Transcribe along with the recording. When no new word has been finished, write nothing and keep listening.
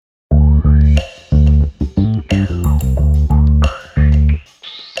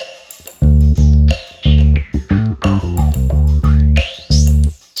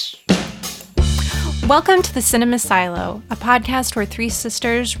Welcome to the Cinema Silo, a podcast where three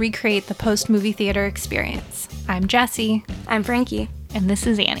sisters recreate the post-movie theater experience. I'm Jessie. I'm Frankie. And this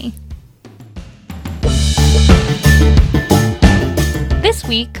is Annee. This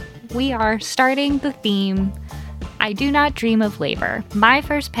week, we are starting the theme, I Do Not Dream of Labor. My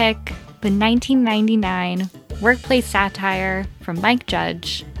first pick, the 1999 workplace satire from Mike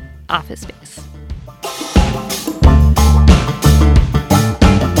Judge, Office Space.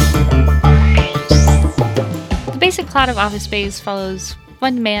 The basic plot of Office Space follows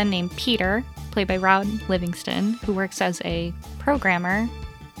one man named Peter, played by Ron Livingston, who works as a programmer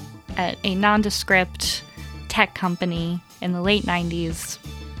at a nondescript tech company in the late 90s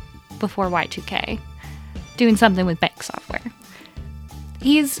before Y2K, doing something with bank software.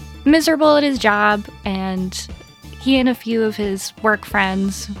 He's miserable at his job, and he and a few of his work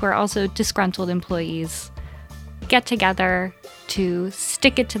friends, who are also disgruntled employees, get together to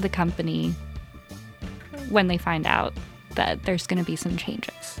stick it to the company when they find out that there's going to be some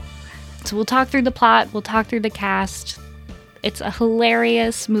changes. So we'll talk through the plot, we'll talk through the cast. It's a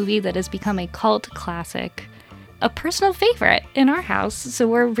hilarious movie that has become a cult classic, a personal favorite in our house, so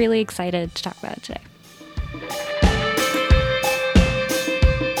we're really excited to talk about it today.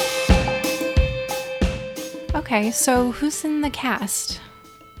 Okay, so who's in the cast?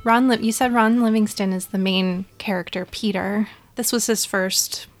 You said Ron Livingston is the main character, Peter. This was his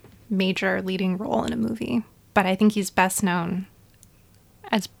first major leading role in a movie, but I think he's best known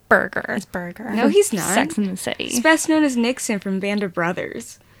as Burger. No, he's not. Sex and the City. He's best known as Nixon from Band of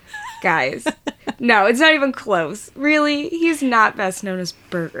Brothers. Guys. No, it's not even close. Really, he's not best known as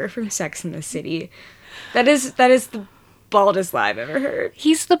Burger from Sex and the City. That is the baldest lie I've ever heard.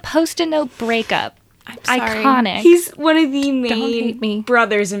 He's the Post-it note breakup. I'm sorry. Iconic. He's one of the Don't hate me. main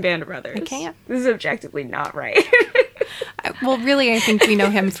brothers in Band of Brothers. I can't. This is objectively not right. Well, really, I think we know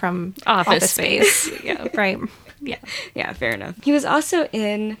him from Office Space. Yeah. Right. Yeah, fair enough. He was also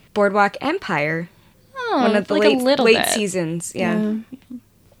in Boardwalk Empire. Oh, One of the like late seasons. Yeah.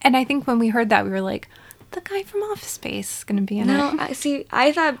 And I think when we heard that, we were like, the guy from Office Space is going to be in No, it.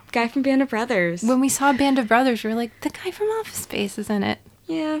 I thought guy from Band of Brothers. When we saw Band of Brothers, we were like, the guy from Office Space is in it.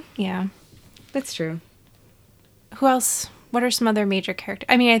 Yeah, Yeah. that's true. Who else? What are some other major characters?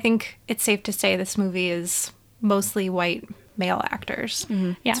 I mean, I think it's safe to say this movie is mostly white male actors.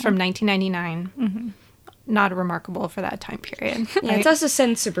 Yeah. It's from 1999. Mm-hmm. Not remarkable for that time period. Yeah, it's also set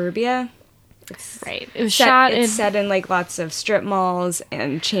in suburbia. Right. It was set in like lots of strip malls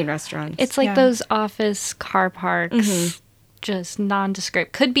and chain restaurants. It's like those office car parks, just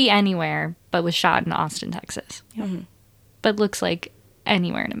nondescript. Could be anywhere, but was shot in Austin, Texas. But looks like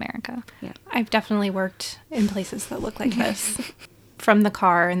anywhere in America. Yeah. I've definitely worked in places that look like this. From the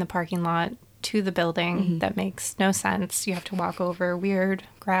car in the parking lot to the building that makes no sense. You have to walk over weird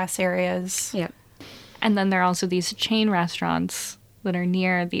grass areas. Yeah. And then there are also these chain restaurants that are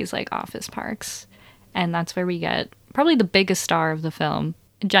near these like office parks. And that's where we get probably the biggest star of the film,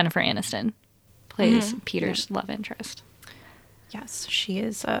 Jennifer Aniston, plays Peter's love interest. Yes, she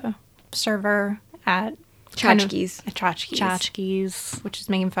is a server at Tchotchkes. Tchotchkes. Which is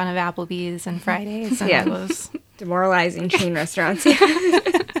making fun of Applebee's and Fridays and all those. Demoralizing chain restaurants.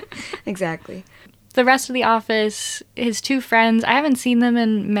 Exactly. The rest of the office, his two friends, I haven't seen them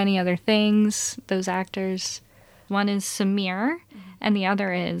in many other things, those actors. One is Samir, and the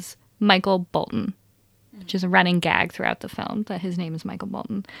other is Michael Bolton, which is a running gag throughout the film, that his name is Michael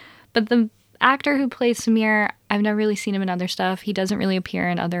Bolton. But the actor who plays Samir, I've never really seen him in other stuff. He doesn't really appear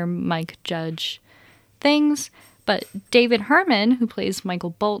in other Mike Judge things. But David Herman, who plays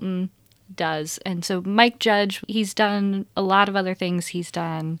Michael Bolton, does. And so Mike Judge, he's done a lot of other things. He's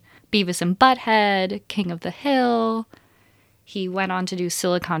done Beavis and Butthead, King of the Hill. He went on to do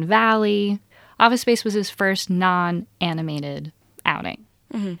Silicon Valley. Office Space was his first non-animated outing.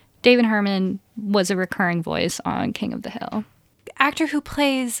 David Herman was a recurring voice on King of the Hill. The actor who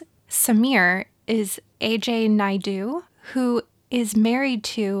plays Samir is AJ Naidu, who is married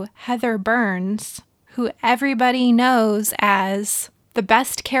to Heather Burns, who everybody knows as the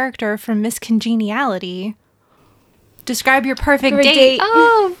best character from Miss Congeniality. Describe your perfect date.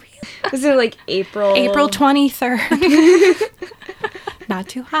 Oh, Was it like April? April 23rd. Not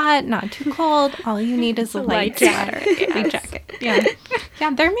too hot, not too cold. All you need is a light sweater. Light jacket. Yeah.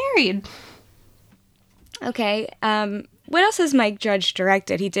 Yeah, they're married. Okay. What else has Mike Judge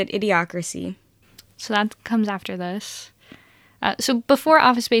directed? He did Idiocracy. so that comes after this. So before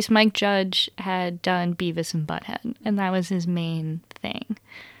Office Space, Mike Judge had done Beavis and Butthead, and that was his main thing.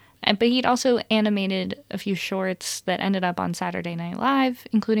 But he'd also animated a few shorts that ended up on Saturday Night Live,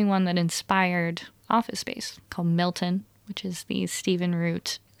 including one that inspired Office Space called Milton, which is the Stephen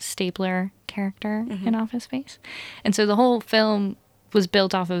Root stapler character in Office Space. And so the whole film was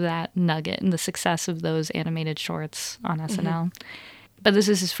built off of that nugget and the success of those animated shorts on SNL. But this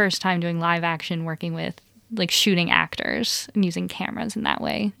is his first time doing live action, working with like shooting actors and using cameras in that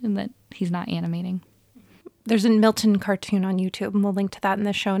way, and that he's not animating. There's a Milton cartoon on YouTube, and we'll link to that in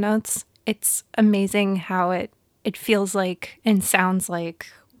the show notes. It's amazing how it feels like and sounds like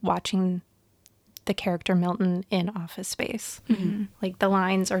watching the character Milton in Office Space. Like the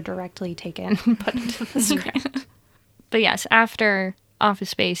lines are directly taken and put into the script. But yes, after Office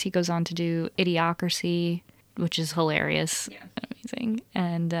Space, he goes on to do Idiocracy, which is hilarious. Yeah. Amazing.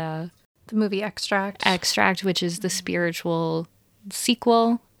 And the movie Extract, which is the spiritual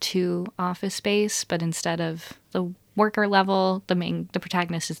sequel to Office Space, but instead of the worker level, the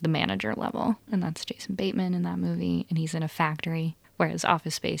protagonist is the manager level. And that's Jason Bateman in that movie, and he's in a factory. Whereas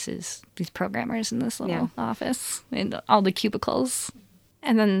Office Space is these programmers in this little office and all the cubicles.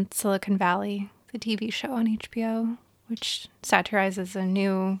 And then Silicon Valley, the TV show on HBO, which satirizes a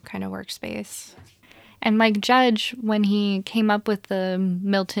new kind of workspace. And Mike Judge, when he came up with the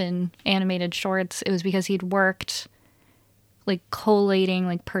Milton animated shorts, it was because he'd worked like collating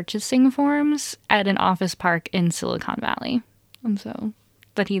like purchasing forms at an office park in Silicon Valley. And so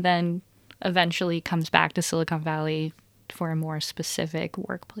that he then eventually comes back to Silicon Valley for a more specific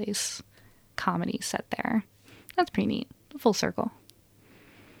workplace comedy set there. That's pretty neat. Full circle.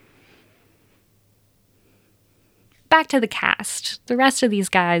 Back to the cast. The rest of these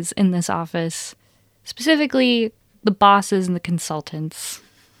guys in this office, specifically the bosses and the consultants,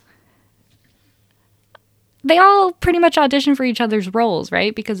 they all pretty much audition for each other's roles,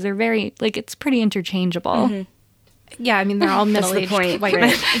 right? Because they're very, like, it's pretty interchangeable. Yeah, I mean, they're all middle-aged white men.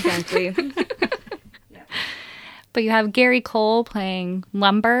 Exactly. But you have Gary Cole playing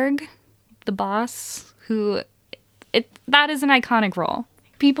Lumberg, the boss, who, that is an iconic role.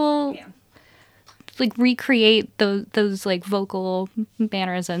 People like recreate those like vocal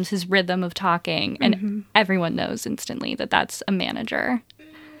mannerisms, his rhythm of talking, and everyone knows instantly that that's a manager.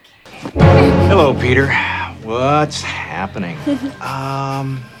 Hello, Peter. What's happening?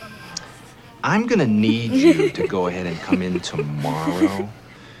 I'm gonna need you to go ahead and come in tomorrow.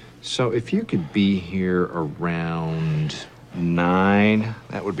 So if you could be here around 9,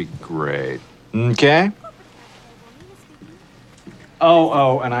 that would be great. Okay?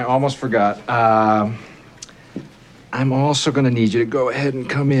 Oh, and I almost forgot. I'm also gonna need you to go ahead and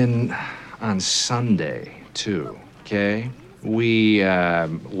come in on Sunday, too, okay? We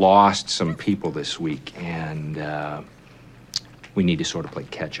lost some people this week, and we need to sort of play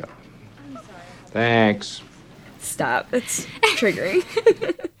catch-up. I'm sorry. Thanks. Stop. It's triggering.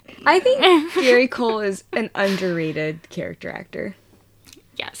 I think Gary Cole is an underrated character actor.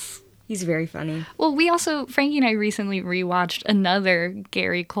 Yes. He's very funny. Well, Frankie and I recently rewatched another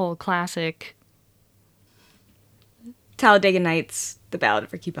Gary Cole classic. Talladega Nights, The Ballad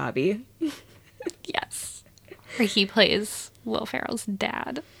of Ricky Bobby. Yes. Where he plays Will Ferrell's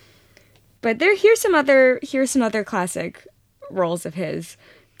dad. But here's some other classic roles of his.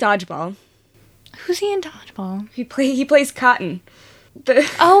 Dodgeball. Who's he in Dodgeball? He plays Cotton.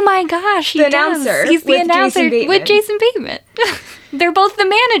 Oh my gosh, the announcer. He's the announcer with Jason Bateman. They're both the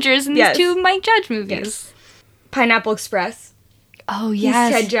managers in these two Mike Judge movies. Yes. Pineapple Express. Oh,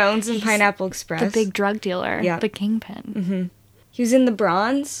 yes. He's Ted Jones in Pineapple Express. The big drug dealer. Yeah. The kingpin. Mm-hmm. He was in The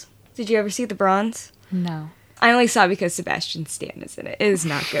Bronze. Did you ever see The Bronze? No. I only saw it because Sebastian Stan is in it. It is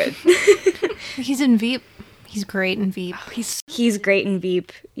not good. He's in Veep. He's great in Veep. Oh, he's great in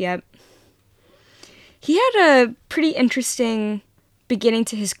Veep. Yep. He had a pretty interesting beginning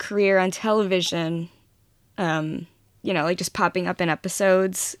to his career on television. Like just popping up in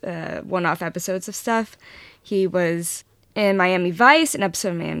episodes, one-off episodes of stuff. He was in Miami Vice, an episode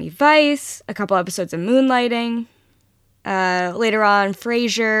of Miami Vice, a couple episodes of Moonlighting. Later on,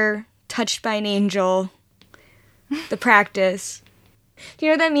 Frasier, Touched by an Angel, The Practice. Do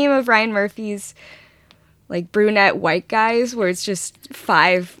you know that meme of Ryan Murphy's like brunette white guys where it's just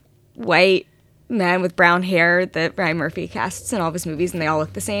 5 white men with brown hair that Ryan Murphy casts in all of his movies and they all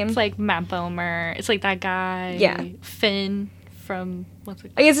look the same? It's like Matt Bomer. It's like that guy. Yeah. Finn from what's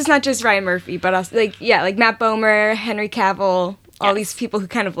it? I guess it's not just Ryan Murphy, but also, like Matt Bomer, Henry Cavill, all these people who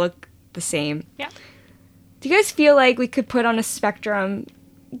kind of look the same. Yeah. Do you guys feel like we could put on a spectrum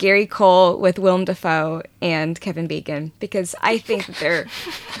Gary Cole with Willem Dafoe and Kevin Bacon? Because I think that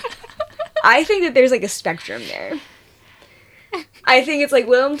there's like a spectrum there. I think it's like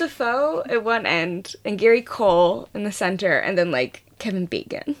Willem Dafoe at one end and Gary Cole in the center and then like Kevin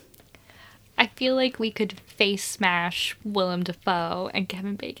Bacon. I feel like we could face smash Willem Dafoe and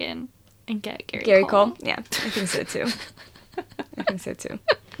Kevin Bacon and get Gary Cole. Yeah, I think so too.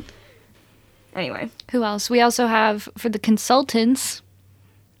 Anyway. Who else? We also have, for the consultants,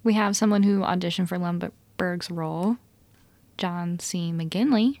 we have someone who auditioned for Lumberg's role, John C.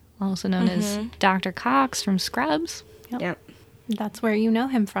 McGinley, also known as Dr. Cox from Scrubs. Yep. That's where you know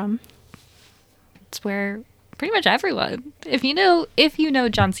him from. It's where pretty much everyone, if you know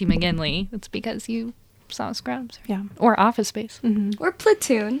John C. McGinley, it's because you saw Scrubs. Yeah. Or Office Space. Or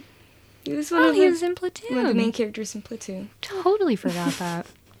Platoon. He was one of He the, was in Platoon. one of the main characters in Platoon. Totally forgot that.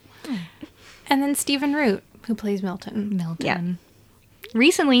 And then Stephen Root, who plays Milton. Milton. Yeah.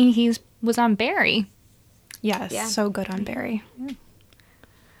 Recently, he was on Barry. Yes, Yeah. so good on Barry.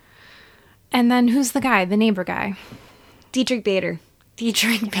 And then who's the guy? The neighbor guy. Dietrich Bader.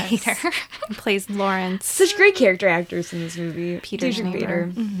 Dietrich Bader. He plays Lawrence. Such great character actors in this movie. Peter's Dietrich neighbor.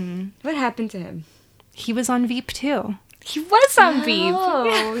 Bader. What happened to him? He was on Veep too. He was on Veep.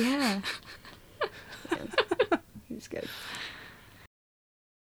 Oh, yeah. He was good.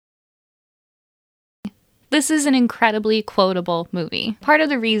 This is an incredibly quotable movie. Part of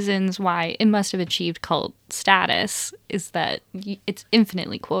the reasons why it must have achieved cult status is that it's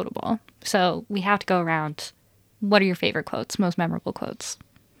infinitely quotable. So we have to go around. What are your favorite quotes, most memorable quotes?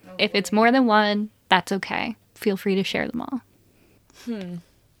 If it's more than one, that's okay. Feel free to share them all.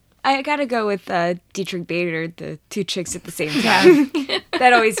 I gotta go with Dietrich Bader, the two chicks at the same time.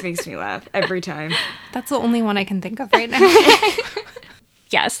 That always makes me laugh every time. That's the only one I can think of right now.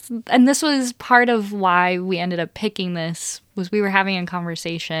 Yes, and this was part of why we ended up picking this, was we were having a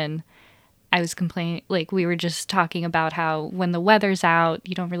conversation. I was complaining, like we were just talking about how when the weather's out,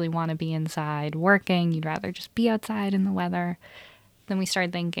 you don't really want to be inside working. You'd rather just be outside in the weather. Then we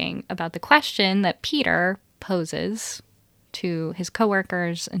started thinking about the question that Peter poses to his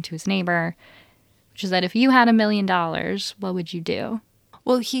coworkers and to his neighbor, which is that if you had $1 million, what would you do?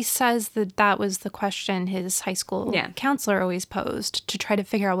 Well, he says that was the question his high school counselor always posed to try to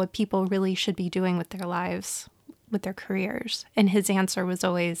figure out what people really should be doing with their lives, with their careers. And his answer was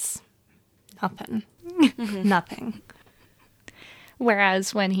always nothing. Nothing.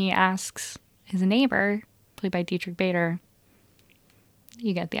 Whereas when he asks his neighbor, played by Dietrich Bader,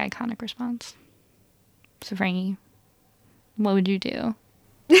 you get the iconic response. So, Frankie, what would you do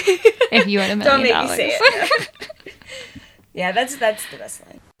if you had $1 million? Don't make me say it. Yeah, that's the best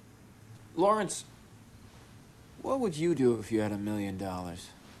line. Lawrence, what would you do if you had $1 million? I'll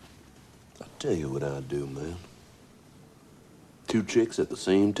tell you what I'd do, man. 2 chicks at the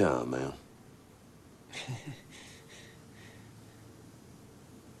same time, man.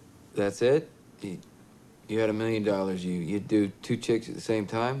 That's it? You had $1 million, you'd do 2 chicks at the same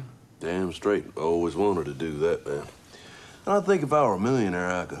time? Damn straight. I always wanted to do that, man. And I think if I were a millionaire,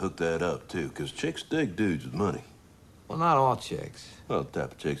 I could hook that up, too, because chicks dig dudes with money. Well, not all chicks. Well, the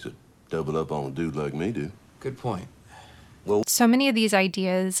type of chicks that double up on a dude like me do. Good point. So many of these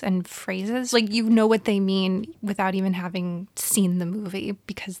ideas and phrases, like you know what they mean without even having seen the movie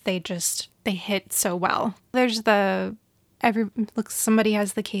because they hit so well. There's somebody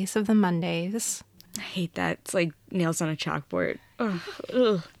has the case of the Mondays. I hate that. It's like nails on a chalkboard.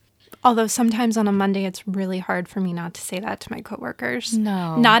 Ugh. Although sometimes on a Monday, it's really hard for me not to say that to my coworkers.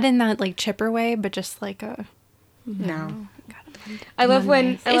 No. Not in that like chipper way, but just like a... No. I love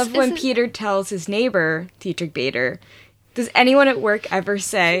when Peter tells his neighbor, Dietrich Bader, does anyone at work ever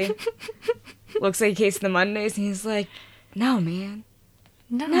say, looks like a case of the Mondays? And he's like, no, man.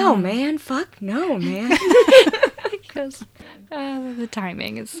 No, man. Fuck no, man. Because the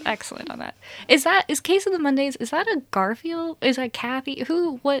timing is excellent on that. Is Case of the Mondays, is that a Garfield? Is that Kathy?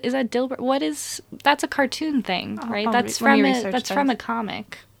 What is that Dilbert? That's a cartoon thing, right? That's from a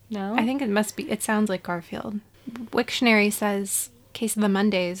comic. No? I think it must be. It sounds like Garfield. Wiktionary says Case of the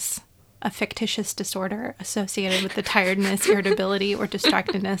Mondays, a fictitious disorder associated with the tiredness, irritability, or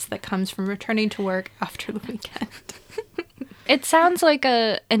distractedness that comes from returning to work after the weekend. It sounds like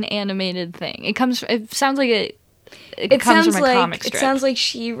an animated thing. It sounds like it comes from a comic strip. It sounds like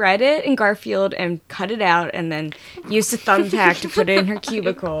she read it in Garfield and cut it out and then used a thumbtack to put it in her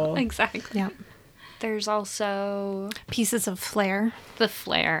cubicle. Exactly. Yeah. There's also Pieces of Flair. the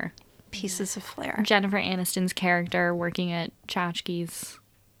Flair. Pieces of Flair. Jennifer Aniston's character working at Tchotchke's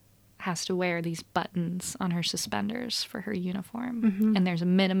has to wear these buttons on her suspenders for her uniform. And there's a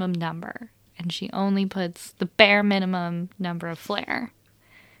minimum number. And she only puts the bare minimum number of Flair.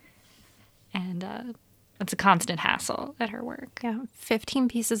 And it's a constant hassle at her work. Yeah, 15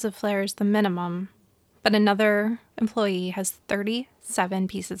 pieces of Flair is the minimum, but another employee has 37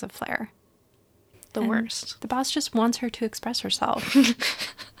 pieces of Flair. The worst. The boss just wants her to express herself.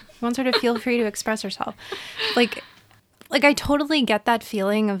 Wants her to feel free to express herself. Like I totally get that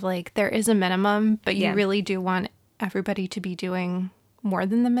feeling of like there is a minimum, but you really do want everybody to be doing more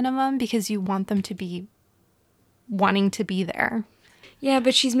than the minimum because you want them to be wanting to be there. Yeah,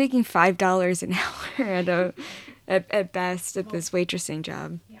 but she's making $5 an hour at best at this waitressing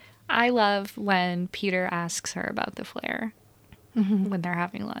job. I love when Peter asks her about the flare when they're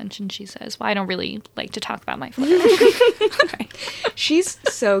having lunch, and she says, well, I don't really like to talk about my flare. She's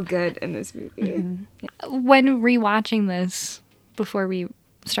so good in this movie. When rewatching this before we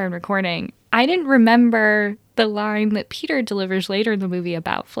started recording, I didn't remember the line that Peter delivers later in the movie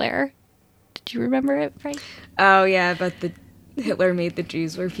about flare. Did you remember it, Frank? Oh, yeah, but Hitler made the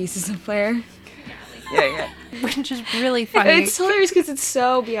Jews wear pieces of flare. Yeah. Which is really funny. It's hilarious because it's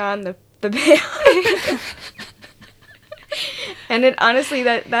so beyond the pale. And it honestly,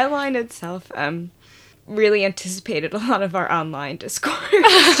 that line itself really anticipated a lot of our online discourse.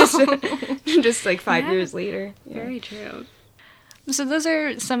 just like 5 years later. Yeah. Very true. So those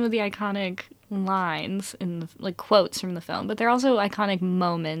are some of the iconic lines in like quotes from the film, but they're also iconic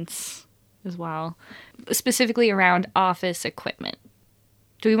moments as well, specifically around office equipment.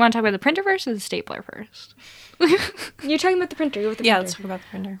 Do we want to talk about the printer first or the stapler first? You're talking about the printer. Go with the Yeah, printer. let's talk about the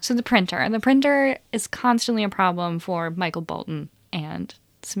printer. So the printer. And the printer is constantly a problem for Michael Bolton and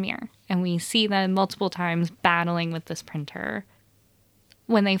Samir. And we see them multiple times battling with this printer.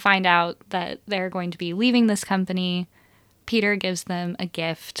 When they find out that they're going to be leaving this company, Peter gives them a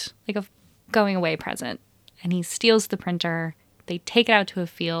gift, like a going away present. And he steals the printer. They take it out to a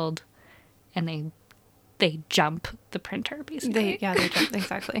field and they jump the printer, basically. They jump,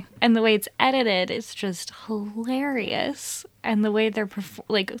 exactly. And the way it's edited is just hilarious. And the way they're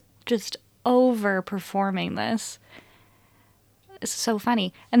just over-performing this is so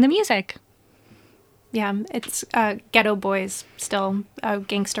funny. And the music. Yeah, it's Ghetto Boys, still a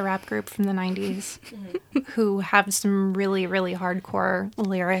gangster rap group from the 90s, who have some really, really hardcore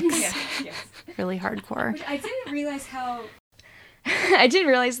lyrics. Yes. Really hardcore. I didn't realize I didn't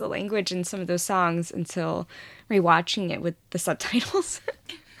realize the language in some of those songs until rewatching it with the subtitles.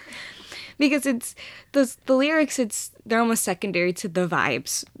 Because the lyrics, they're almost secondary to the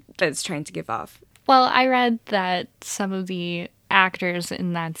vibes that it's trying to give off. Well, I read that some of the actors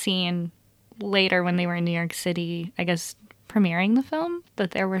in that scene later when they were in New York City, I guess premiering the film,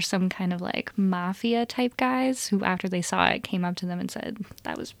 that there were some kind of like mafia type guys who after they saw it came up to them and said,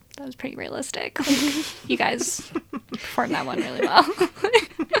 that was pretty realistic. You guys performed that one really well.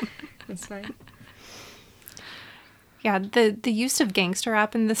 That's fine. Yeah, the use of gangster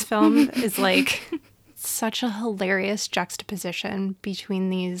rap in this film is like such a hilarious juxtaposition between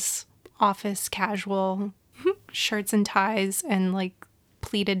these office casual shirts and ties and like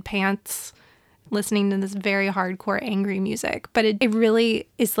pleated pants, listening to this very hardcore angry music. But it really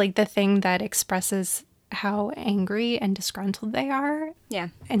is like the thing that expresses how angry and disgruntled they are. Yeah.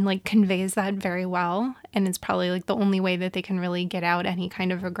 And like conveys that very well. And it's probably like the only way that they can really get out any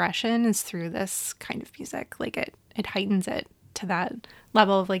kind of aggression is through this kind of music. Like it heightens it to that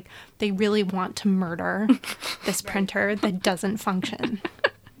level of like they really want to murder this printer that doesn't function.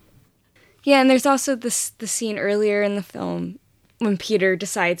 Yeah, and there's also the scene earlier in the film when Peter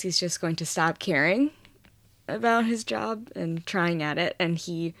decides he's just going to stop caring about his job and trying at it, and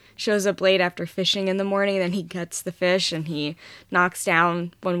he shows up late after fishing in the morning, and then he gets the fish and he knocks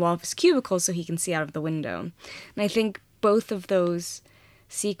down one wall of his cubicle so he can see out of the window. And I think both of those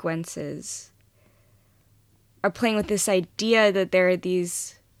sequences are playing with this idea that there are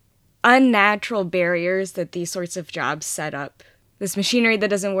these unnatural barriers that these sorts of jobs set up. This machinery that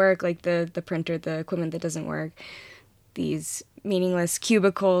doesn't work, like the printer, the equipment that doesn't work, these meaningless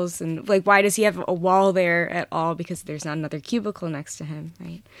cubicles, and like why does he have a wall there at all? Because there's not another cubicle next to him,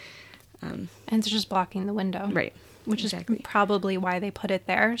 right? And it's just blocking the window. Right. Which is probably why they put it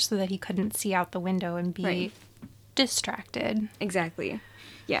there, so that he couldn't see out the window and be distracted. Exactly.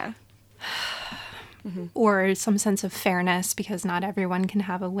 Yeah. Or some sense of fairness, because not everyone can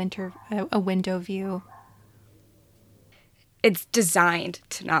have a window view. It's designed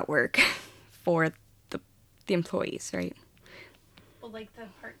to not work for the employees, right? Well, like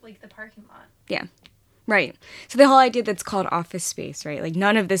the parking lot. Yeah. Right. So the whole idea that's called office space, right? Like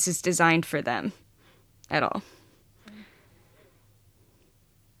none of this is designed for them at all.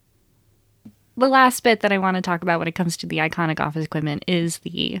 The last bit that I want to talk about when it comes to the iconic office equipment is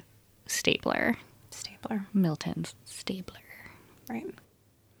the stapler. Milton's stapler. Right.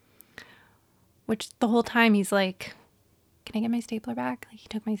 Which the whole time he's like, can I get my stapler back? Like, he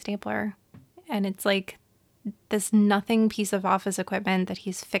took my stapler. And it's like this nothing piece of office equipment that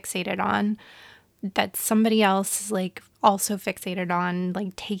he's fixated on, that somebody else is like also fixated on,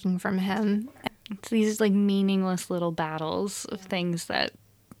 like taking from him. It's these like meaningless little battles of things that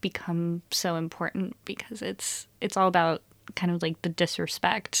become so important because it's all about kind of like the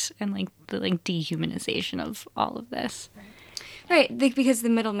disrespect and like the like dehumanization of all of this. Right, because the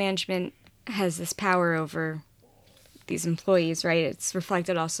middle management has this power over these employees, right? It's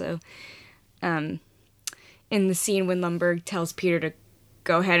reflected also in the scene when Lumbergh tells Peter to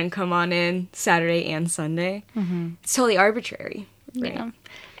go ahead and come on in Saturday and Sunday. It's totally arbitrary, right? Yeah.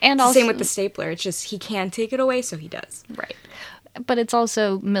 And It's also the same with the stapler. It's just he can take it away, so he does. right. But it's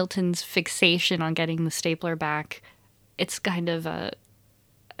also Milton's fixation on getting the stapler back. It's kind of an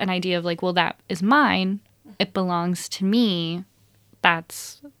idea of like, well, that is mine. It belongs to me.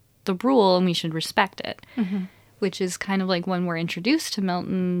 That's the rule, and we should respect it. Which is kind of like when we're introduced to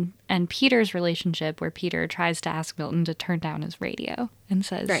Milton and Peter's relationship, where Peter tries to ask Milton to turn down his radio and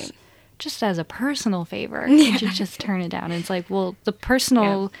says, Right. just as a personal favor, could you just turn it down? And it's like, well, the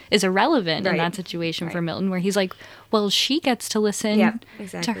personal is irrelevant in Right. that situation for Milton, where he's like, well, she gets to listen Yeah, to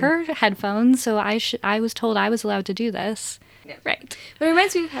exactly. her headphones, so I was told I was allowed to do this. Yeah. Right. But it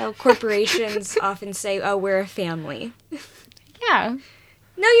reminds me of how corporations often say, oh, we're a family. Yeah.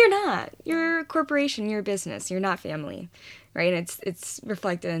 No, you're not. You're a corporation. You're a business. You're not family, right? And it's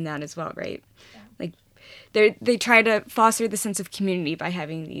reflected in that as well, right? Like they try to foster the sense of community by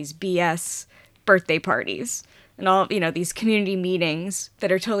having these BS birthday parties and all these community meetings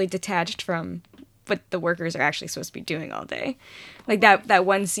that are totally detached from what the workers are actually supposed to be doing all day. Like that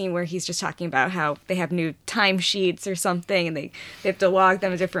one scene where he's just talking about how they have new timesheets or something and they have to log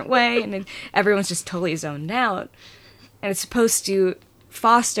them a different way, and then everyone's just totally zoned out. And it's supposed to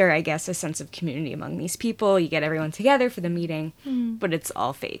foster, I guess, a sense of community among these people. You get everyone together for the meeting, but it's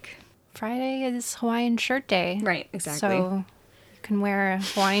all fake. Friday is Hawaiian shirt day. Right, exactly. So you can wear a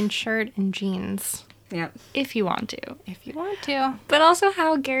Hawaiian shirt and jeans Yeah. If you want to. if you want to. But also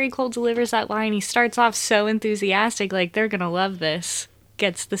how Gary Cole delivers that line. He starts off so enthusiastic, like they're gonna love this.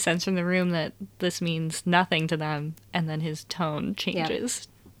 Gets the sense from the room that this means nothing to them, and then his tone changes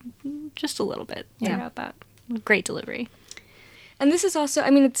just a little bit throughout that. Great delivery. And this is also,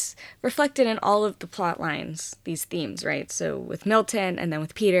 it's reflected in all of the plot lines, these themes, right? So with Milton, and then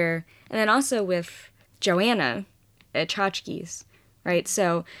with Peter, and then also with Joanna at Tchotchkes, right?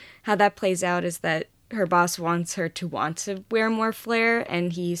 So how that plays out is that her boss wants her to want to wear more flair,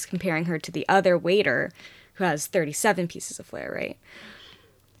 and he's comparing her to the other waiter who has 37 pieces of flair, right?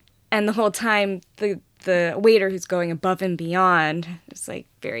 And the whole time, the waiter who's going above and beyond is like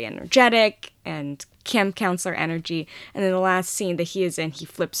very energetic and camp counselor energy. And then the last scene that he is in, he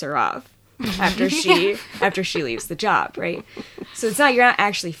flips her off after she leaves the job, right? So you're not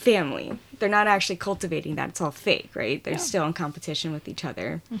actually family. They're not actually cultivating that. It's all fake, right? They're still in competition with each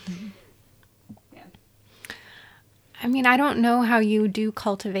other. I don't know how you do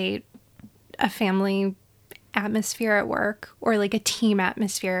cultivate a family atmosphere at work or like a team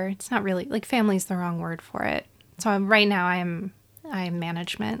atmosphere. It's not really like family's the wrong word for it. So right now I'm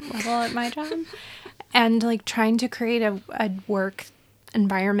management level at my job, and like trying to create a work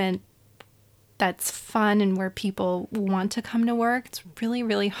environment that's fun and where people want to come to work. It's really,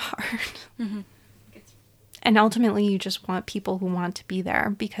 really hard. And ultimately you just want people who want to be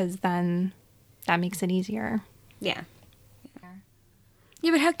there, because then that makes it easier. Yeah. Yeah,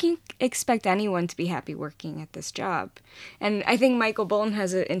 but how can you expect anyone to be happy working at this job? And I think Michael Bolton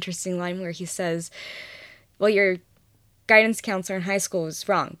has an interesting line where he says, well, your guidance counselor in high school was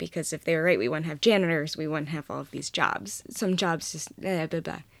wrong, because if they were right, we wouldn't have janitors, we wouldn't have all of these jobs. Some jobs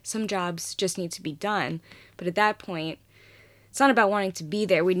just need to be done. But at that point, it's not about wanting to be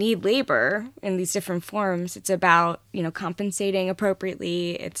there. We need labor in these different forms. It's about, compensating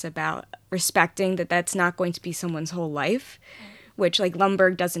appropriately. It's about respecting that that's not going to be someone's whole life, which like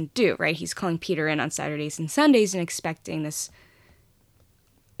Lumbergh doesn't do, right? He's calling Peter in on Saturdays and Sundays and expecting this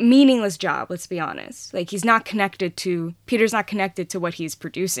meaningless job, let's be honest. Like Peter's not connected to what he's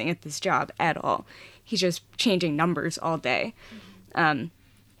producing at this job at all. He's just changing numbers all day.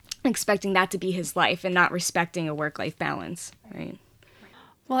 Expecting that to be his life and not respecting a work-life balance, right?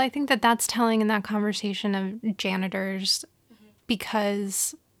 Well, I think that that's telling in that conversation of janitors,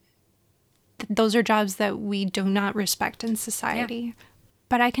 because those are jobs that we do not respect in society. Yeah.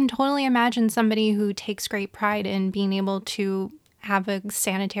 But I can totally imagine somebody who takes great pride in being able to have a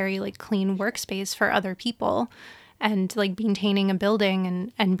sanitary, like clean workspace for other people, and like maintaining a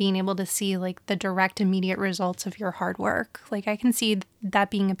building and being able to see like the direct immediate results of your hard work. Like I can see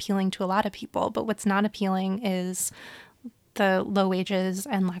that being appealing to a lot of people, but what's not appealing is the low wages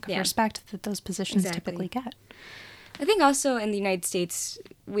and lack of respect that those positions typically get. I think also in the United States,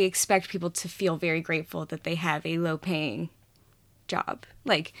 we expect people to feel very grateful that they have a low-paying job.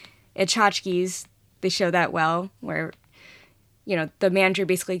 Like at Tchotchkes, they show that well, where, the manager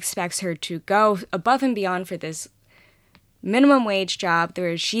basically expects her to go above and beyond for this minimum wage job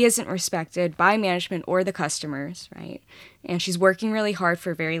where she isn't respected by management or the customers, right? And she's working really hard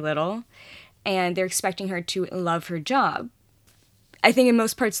for very little, and they're expecting her to love her job. I think in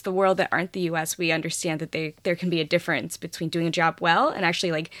most parts of the world that aren't the U.S., we understand that there can be a difference between doing a job well and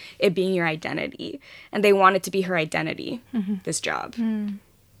actually, like, it being your identity. And they want it to be her identity, this job.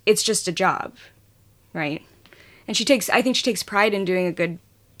 It's just a job, right? And I think she takes pride in doing a good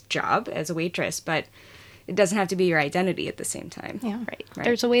job as a waitress, but it doesn't have to be your identity at the same time. Yeah. Right.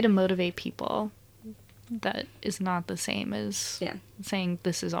 There's a way to motivate people that is not the same as saying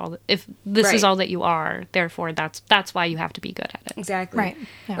this is all if this is all that you are, therefore that's why you have to be good at it. Exactly. Right.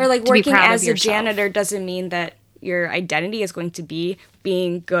 Yeah. Or like To be working proud of as a yourself. janitor doesn't mean that your identity is going to be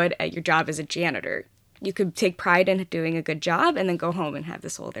being good at your job as a janitor. You could take pride in doing a good job and then go home and have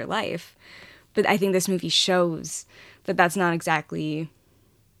this whole other life. But I think this movie shows that that's not exactly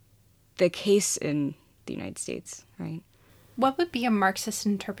the case in the United States, right? What would be a Marxist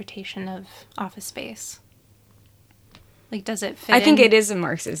interpretation of Office Space? Like, does it fit I think in? it is a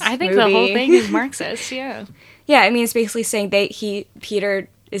Marxist I think movie. the whole thing is Marxist, yeah. Yeah, I mean, it's basically saying Peter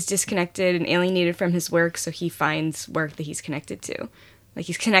is disconnected and alienated from his work, so he finds work that he's connected to. Like,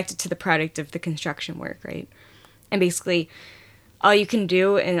 he's connected to the product of the construction work, right? And basically, all you can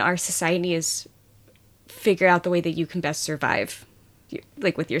do in our society is figure out the way that you can best survive,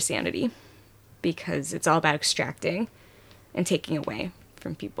 like, with your sanity. Because it's all about extracting and taking away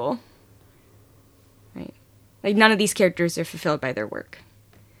from people, right? Like, none of these characters are fulfilled by their work.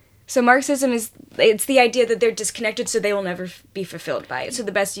 So Marxism it's the idea that they're disconnected so they will never be fulfilled by it. So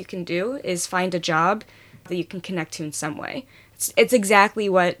the best you can do is find a job that you can connect to in some way. It's exactly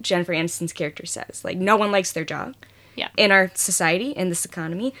what Jennifer Aniston's character says. Like, no one likes their job. Yeah. In our society, in this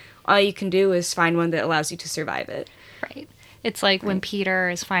economy, all you can do is find one that allows you to survive it. Right. It's like when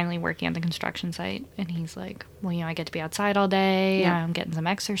Peter is finally working at the construction site and he's like, well, I get to be outside all day. Yeah. I'm getting some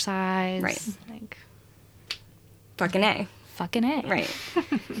exercise. Right. Like, Fucking A. fucking A. Right.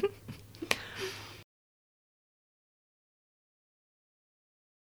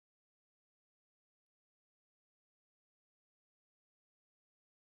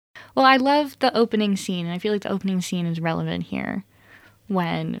 Well, I love the opening scene, and I feel like the opening scene is relevant here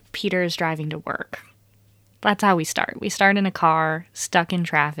when Peter is driving to work. That's how we start. We start in a car, stuck in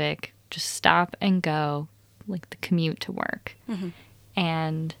traffic, just stop and go, like the commute to work. Mm-hmm.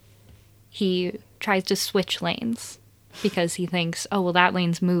 And he tries to switch lanes because he thinks, oh, well, that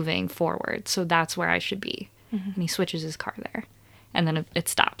lane's moving forward, so that's where I should be. And he switches his car there. And then it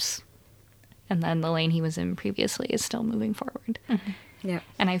stops. And then the lane he was in previously is still moving forward. Yeah.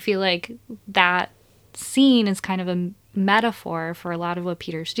 And I feel like that scene is kind of a metaphor for a lot of what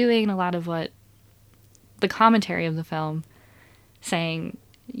Peter's doing, a lot of what the commentary of the film saying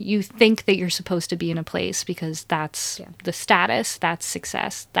you think that you're supposed to be in a place because that's the status, that's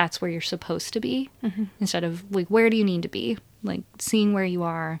success, that's where you're supposed to be, instead of like, where do you need to be? Like, seeing where you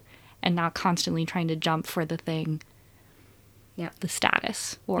are and not constantly trying to jump for the thing, the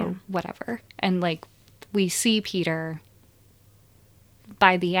status or whatever. And like, we see Peter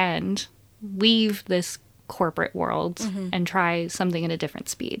by the end leave this corporate world and try something at a different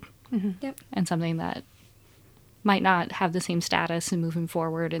speed. And something that might not have the same status and moving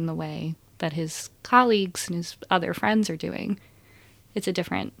forward in the way that his colleagues and his other friends are doing. It's a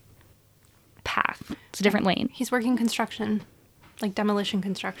different path. It's a different lane. He's working construction, like demolition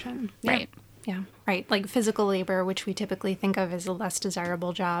construction. Right. Yeah, right. Like physical labor, which we typically think of as a less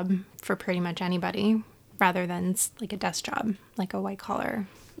desirable job for pretty much anybody, rather than like a desk job, like a white collar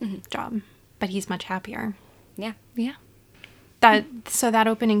job. But he's much happier. Yeah. Yeah. That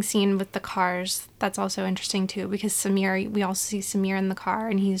opening scene with the cars, that's also interesting too, because Samir, we also see Samir in the car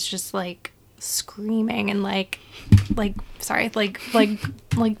and he's just like screaming and like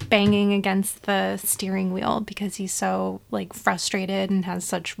banging against the steering wheel because he's so like frustrated and has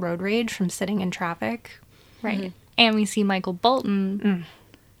such road rage from sitting in traffic. Right. And we see Michael Bolton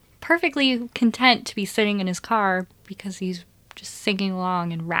perfectly content to be sitting in his car because he's just singing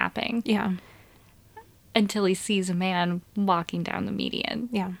along and rapping. Yeah. Until he sees a man walking down the median.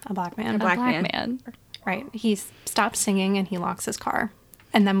 Yeah, a black man. A black man. Right. He stops singing and he locks his car.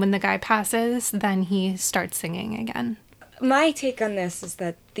 And then when the guy passes, then he starts singing again. My take on this is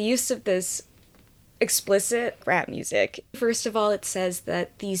that the use of this explicit rap music, first of all, it says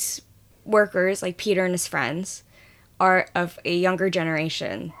that these workers, like Peter and his friends, are of a younger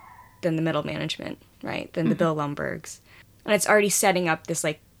generation than the middle management, right? Than the Bill Lumbergs. And it's already setting up this,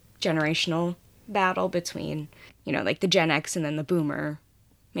 like, generational battle between, like the Gen X and then the boomer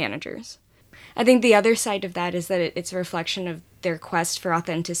managers. I think the other side of that is that it's a reflection of their quest for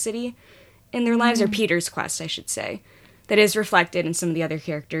authenticity in their lives, or Peter's quest, I should say. that is reflected in some of the other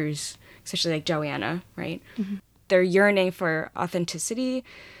characters, especially like Joanna, right? They're yearning for authenticity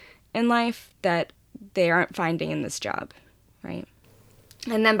in life that they aren't finding in this job, right?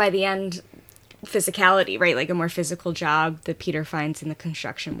 And then by the end, physicality, right? Like a more physical job that Peter finds in the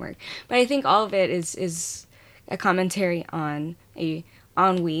construction work. But I think all of it is a commentary on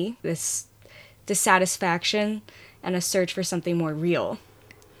ennui, this dissatisfaction, and a search for something more real.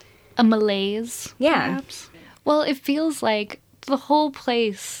 A malaise, Yeah. perhaps. Well, it feels like the whole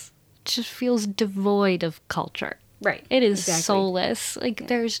place just feels devoid of culture. Right. It is exactly. soulless. Like,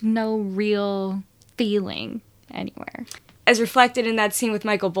 there's no real feeling anywhere. As reflected in that scene with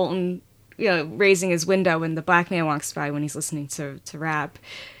Michael Bolton, raising his window when the black man walks by when he's listening to rap.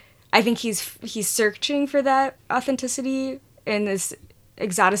 I think he's searching for that authenticity in this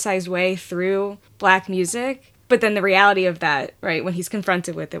exoticized way through black music. But then the reality of that, right, when he's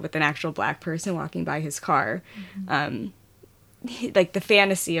confronted with it with an actual black person walking by his car, like the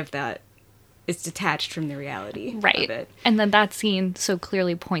fantasy of that is detached from the reality of it. And then that scene so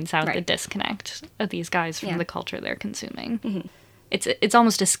clearly points out the Right. disconnect of these guys from Yeah. the culture they're consuming. It's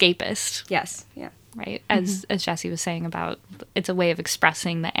almost escapist, Yes, yeah. right? As Jesse was saying about, it's a way of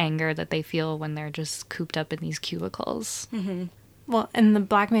expressing the anger that they feel when they're just cooped up in these cubicles. Well, and the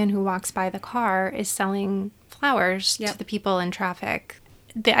black man who walks by the car is selling flowers Yep. to the people in traffic.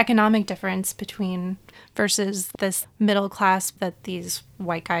 The economic difference between versus this middle class that these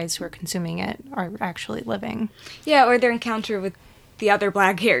white guys who are consuming it are actually living. Yeah, or their encounter with the other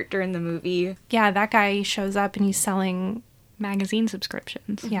black character in the movie. Yeah, that guy shows up and he's selling, Magazine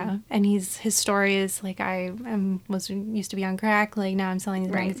subscriptions. yeah, and his story is like, used to be on crack, like now I'm selling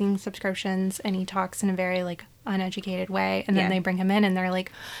these Right. magazine subscriptions, and he talks in a very like uneducated way, and then Yeah. they bring him in and they're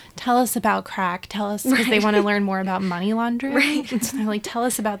like, tell us about crack, tell us, because they want to learn more about money laundering. Right. And so they're like, tell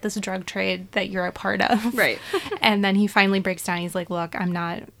us about this drug trade that you're a part of. Right. And then he finally breaks down. He's like, look,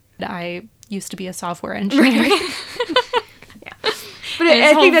 I used to be a software engineer. But And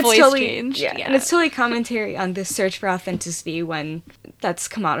his I think whole that's voice totally changed, yeah. yeah. And it's totally commentary on this search for authenticity when that's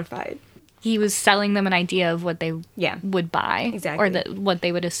commodified. He was selling them an idea of what they Yeah. would buy, Exactly. or what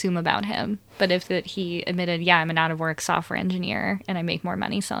they would assume about him. But if he admitted, yeah, I'm an out-of-work software engineer and I make more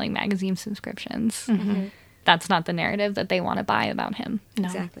money selling magazine subscriptions, that's not the narrative that they want to buy about him. No.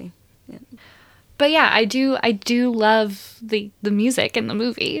 Exactly. But yeah, I do love the music in the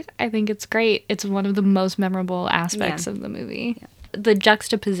movie. I think it's great. It's one of the most memorable aspects Yeah. of the movie. The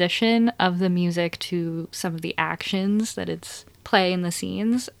juxtaposition of the music to some of the actions that it's play in the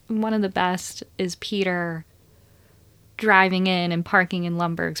scenes. One of the best is Peter driving in and parking in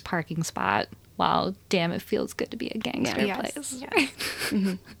Lumberg's parking spot while Damn It Feels Good to Be a Gangster Yes. plays.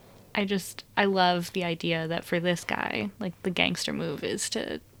 Yes. I love the idea that for this guy, like, the gangster move is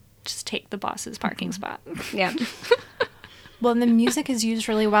to just take the boss's parking spot. Yeah. Well, and the music is used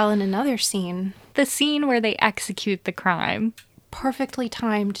really well in another scene, The scene where they execute the crime. perfectly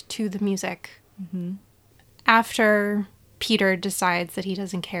timed to the music. After Peter decides that he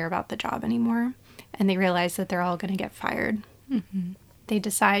doesn't care about the job anymore, and they realize that they're all going to get fired, they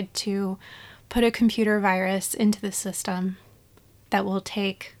decide to put a computer virus into the system that will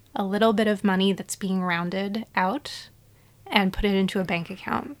take a little bit of money that's being rounded out and put it into a bank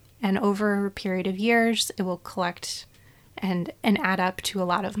account. And over a period of years, it will collect and add up to a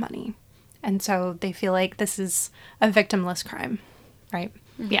lot of money. And so they feel like this is a victimless crime, right?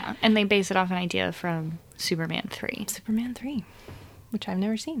 Yeah, and they base it off an idea from Superman 3, Superman 3, which I've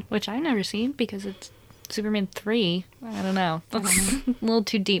never seen. which I've never seen because it's Superman 3. I don't know. That's a little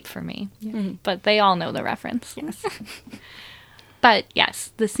too deep for me. But they all know the reference. Yes. But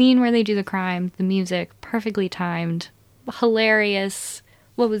yes, the scene where they do the crime, the music, perfectly timed, hilarious.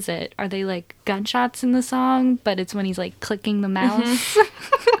 What was it? Are they like gunshots in the song? But it's when he's like clicking the mouse.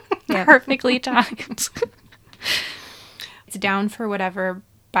 Perfectly timed. It's Down for Whatever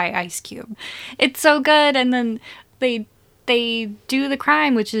by Ice Cube. It's so good. And then they do the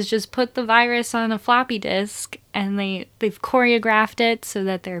crime, which is just put the virus on a floppy disk, and they've choreographed it so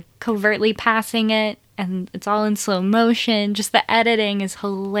that they're covertly passing it, and it's all in slow motion. Just the editing is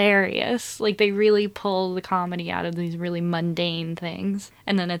hilarious. Like, they really pull the comedy out of these really mundane things.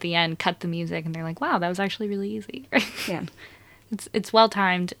 And then at the end, cut the music, and they're like, wow, that was actually really easy. Yeah. It's well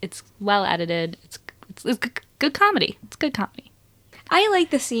timed. It's well edited. It's good comedy. It's good comedy. I like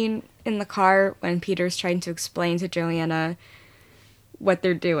the scene in the car when Peter's trying to explain to Joanna what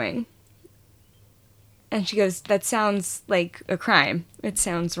they're doing. And she goes, that sounds like a crime. It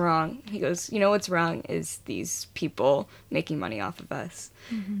sounds wrong. He goes, you know what's wrong is these people making money off of us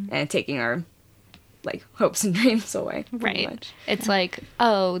and taking our like hopes and dreams away. Right. Much. It's like,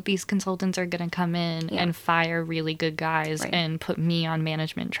 oh, these consultants are going to come in and fire really good guys and put me on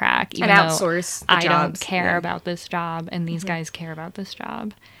management track. Even and though outsource the I jobs. don't care about this job and these guys care about this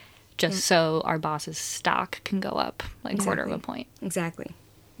job. Just so our boss's stock can go up like quarter of a point. Exactly.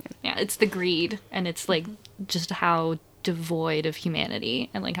 Yeah, it's the greed, and it's like just how devoid of humanity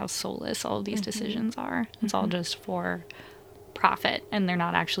and like how soulless all of these decisions are. It's all just for profit, and they're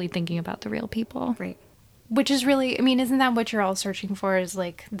not actually thinking about the real people. Right. Which is really, I mean, isn't that what you're all searching for, is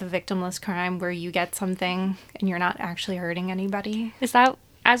like the victimless crime where you get something and you're not actually hurting anybody? Is that,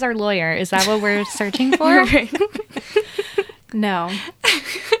 as our lawyer, is that what we're searching for? No,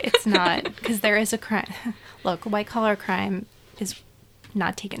 it's not, because there is a crime. Look, white collar crime is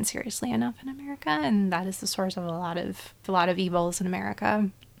not taken seriously enough in America, and that is the source of a lot of evils in America.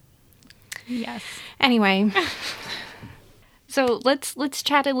 Yes. Anyway, so let's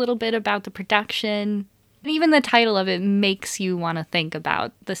chat a little bit about the production. Even the title of it makes you want to think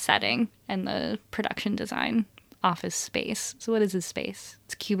about the setting and the production design. Office space. So what is this space?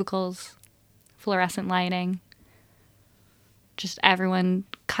 It's cubicles, fluorescent lighting, just everyone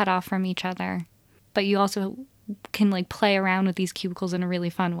cut off from each other. But you also can like play around with these cubicles in a really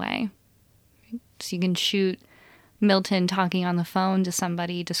fun way. So you can shoot Milton talking on the phone to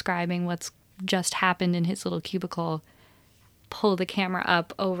somebody describing what's just happened in his little cubicle, pull the camera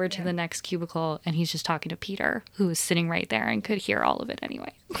up over to the next cubicle, and he's just talking to Peter, who is sitting right there and could hear all of it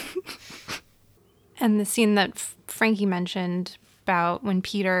anyway. and the scene that Frankie mentioned about when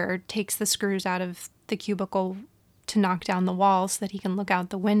Peter takes the screws out of the cubicle to knock down the wall so that he can look out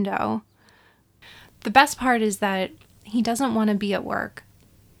the window. The best part is that he doesn't want to be at work,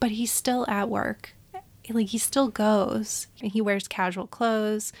 but he's still at work. Like, he still goes. He wears casual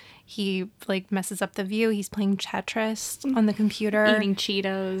clothes. He, like, messes up the view. He's playing Tetris on the computer. Eating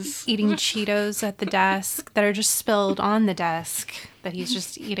Cheetos at the desk that are just spilled on the desk that he's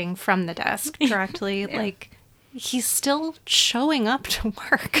just eating from the desk directly. Like, he's still showing up to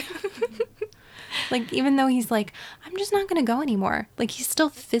work. Like, even though he's like, I'm just not going to go anymore. Like, he's still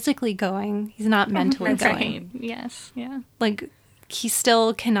physically going. He's not mentally going. Right. Yes. Yeah. Like, he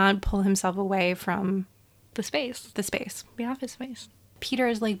still cannot pull himself away from the space. The office space. Peter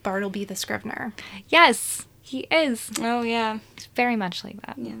is like Bartleby the Scrivener. Yes, he is. Oh, yeah. It's very much like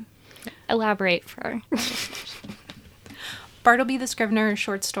that. Yeah. Elaborate for Bartleby the Scrivener,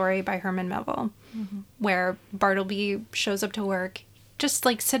 short story by Herman Melville, where Bartleby shows up to work, just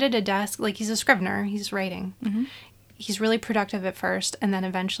like sit at a desk, like he's a scrivener, he's writing. He's really productive at first, and then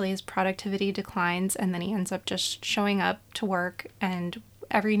eventually his productivity declines, and then he ends up just showing up to work, and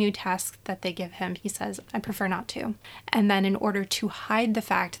every new task that they give him, he says, I prefer not to. And then in order to hide the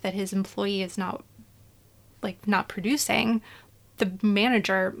fact that his employee is not producing, the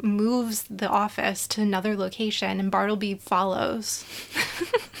manager moves the office to another location, and Bartleby follows.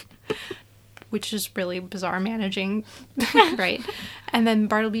 Which is really bizarre managing, right? And then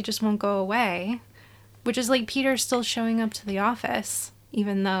Bartleby just won't go away, which is like Peter still showing up to the office,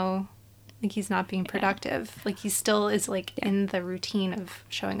 even though like he's not being productive. Like he still is like in the routine of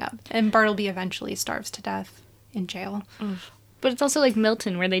showing up. And Bartleby eventually starves to death in jail. But it's also like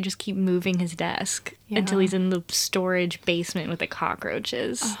Milton, where they just keep moving his desk until he's in the storage basement with the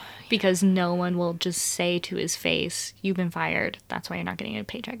cockroaches. Because no one will just say to his face, you've been fired. That's why you're not getting a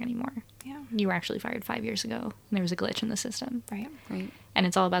paycheck anymore. Yeah. You were actually fired 5 years ago. And there was a glitch in the system. Right. And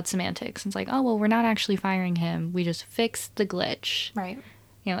it's all about semantics. It's like, oh, well, we're not actually firing him. We just fixed the glitch. Right.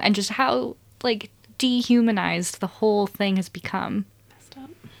 You know, and just how, like, dehumanized the whole thing has become. Messed up.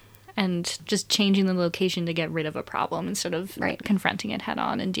 And just changing the location to get rid of a problem instead of confronting it head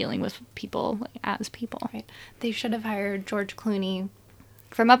on and dealing with people like, as people. Right. They should have hired George Clooney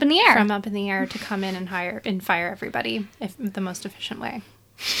from up in the air to come in and hire and fire everybody the most efficient way.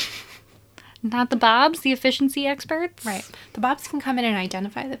 Not the Bobs, the efficiency experts. Right. The Bobs can come in and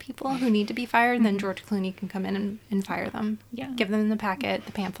identify the people who need to be fired, and then George Clooney can come in and fire them. Yeah. Give them the packet,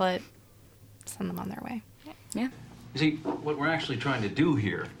 the pamphlet, send them on their way. Yeah. You see, what we're actually trying to do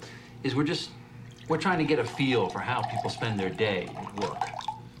here is we're trying to get a feel for how people spend their day at work.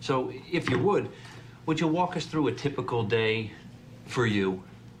 So if you would you walk us through a typical day for you?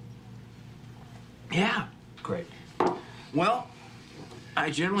 Yeah. Great. Well, I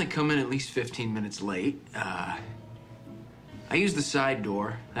generally come in at least 15 minutes late. I use the side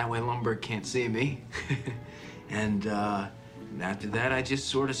door. That way Lumberg can't see me. And after that, I just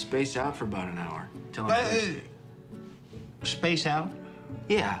sort of space out for about an hour. Till I'm finished. Space out?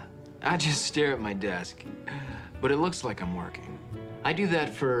 Yeah, I just stare at my desk. But it looks like I'm working. I do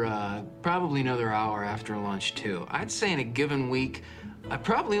that for probably another hour after lunch, too. I'd say in a given week, I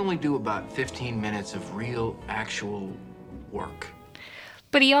probably only do about 15 minutes of real, actual work.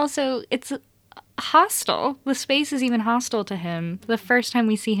 But he also, it's hostile. The space is even hostile to him. The first time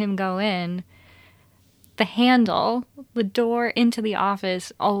we see him go in, the handle, the door into the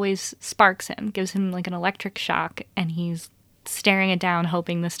office always sparks him, gives him like an electric shock, and he's staring it down,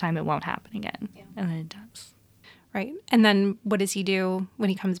 hoping this time it won't happen again. Yeah. And then it does. Right. And then what does he do when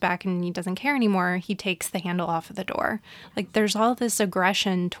he comes back and he doesn't care anymore? He takes the handle off of the door. Like, there's all this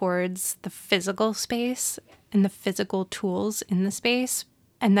aggression towards the physical space and the physical tools in the space,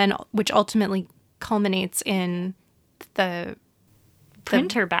 and then which ultimately culminates in the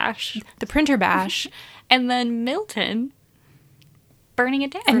Printer bash. The printer bash. And then Milton burning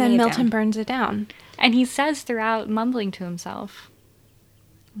it down. And then Milton burns it down. And he says throughout, mumbling to himself,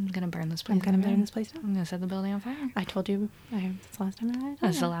 I'm going to burn this place down. I'm going to burn this place down. I'm going to set the building on fire. I told you. That's the last time I told you.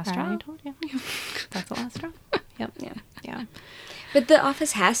 That's the last straw. I told you. That's the last straw. Yep. Yeah. But the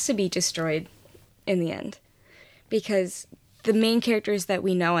office has to be destroyed in the end. Because the main characters that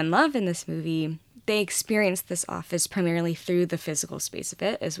we know and love in this movie, they experience this office primarily through the physical space of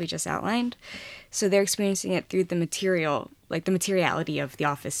it, as we just outlined. So they're experiencing it through the material, like the materiality of the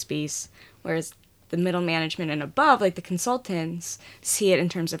office space, whereas the middle management and above, like the consultants, see it in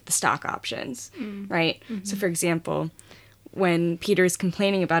terms of the stock options, right? Mm-hmm. So, for example, when Peter's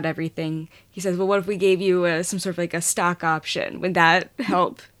complaining about everything, he says, well, what if we gave you some sort of like a stock option? Would that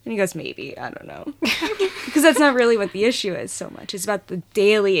help? And he goes, maybe. I don't know. Because that's not really what the issue is so much. It's about the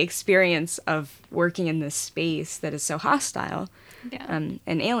daily experience of working in this space that is so hostile and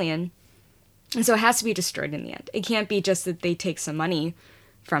alien. And so it has to be destroyed in the end. It can't be just that they take some money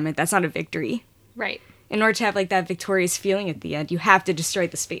from it. That's not a victory. Right. In order to have like that victorious feeling at the end, you have to destroy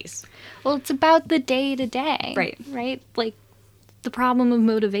the space. Well, it's about the day-to-day. Right. Right? Like, the problem of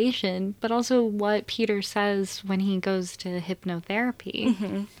motivation, but also what Peter says when he goes to hypnotherapy.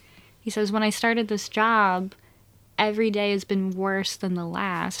 Mm-hmm. He says, when I started this job, every day has been worse than the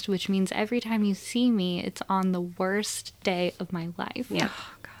last, which means every time you see me, it's on the worst day of my life. Yeah.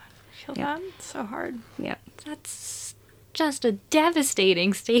 Oh, God. I feel that. It's so hard. Yeah. That's just a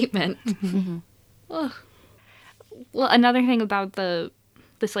devastating statement. Mm-hmm. Well, another thing about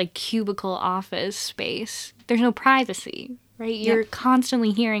this like cubicle office space, there's no privacy, right? You're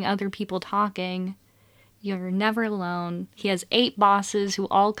constantly hearing other people talking. You're never alone. He has 8 bosses who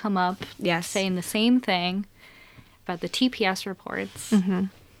all come up saying the same thing about the TPS reports. Mm-hmm.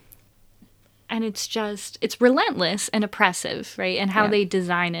 And it's relentless and oppressive, right? And how they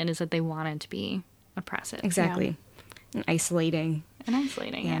design it is that they want it to be oppressive. Exactly. Yeah. And isolating.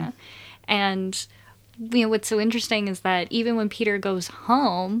 Yeah. And what's so interesting is that even when Peter goes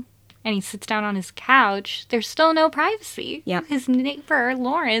home and he sits down on his couch, there's still no privacy. Yeah. His neighbor,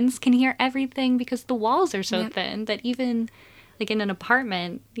 Lawrence, can hear everything because the walls are so thin that even like in an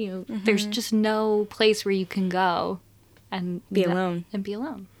apartment, there's just no place where you can go and be alone.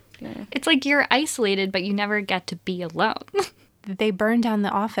 Yeah. It's like you're isolated, but you never get to be alone. They burn down the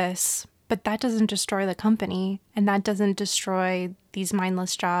office, but that doesn't destroy the company, and that doesn't destroy these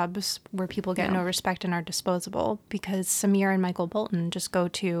mindless jobs where people get no respect and are disposable, because Samir and Michael Bolton just go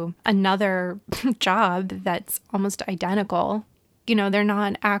to another job that's almost identical. They're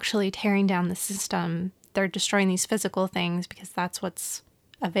not actually tearing down the system. They're destroying these physical things because that's what's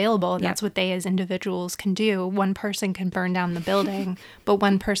available, and that's what they as individuals can do. One person can burn down the building, but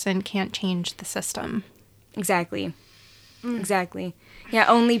one person can't change the system. Exactly. Exactly. Yeah,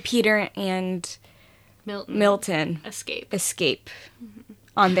 only Peter and Milton escape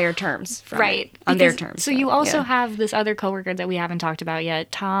on their terms. Right. On their terms. So you also have this other coworker that we haven't talked about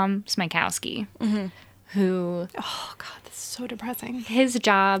yet, Tom Smykowski, who... Oh, God, this is so depressing. His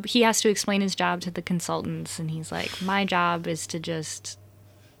job, he has to explain his job to the consultants, and he's like, my job is to just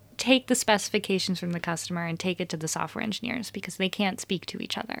take the specifications from the customer and take it to the software engineers because they can't speak to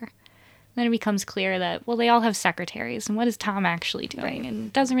each other. Then it becomes clear that, well, they all have secretaries, and what is Tom actually doing? Right. And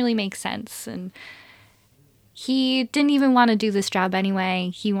it doesn't really make sense. And he didn't even want to do this job anyway.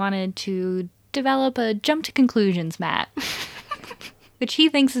 He wanted to develop a jump to conclusions mat, which he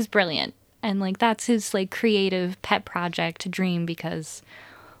thinks is brilliant. And, like, that's his, like, creative pet project dream, because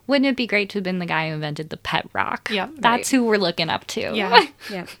wouldn't it be great to have been the guy who invented the pet rock? Yeah. That's who we're looking up to. Yeah.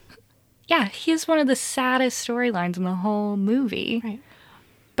 Yeah. Yeah, he has one of the saddest storylines in the whole movie. Right.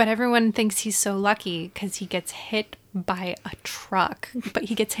 But everyone thinks he's so lucky because he gets hit by a truck. But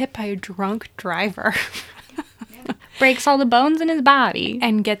he gets hit by a drunk driver. Breaks all the bones in his body.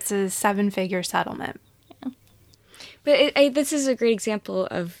 And gets a 7-figure settlement. Yeah. But this is a great example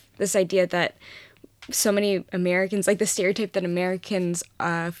of this idea that so many Americans, like the stereotype that Americans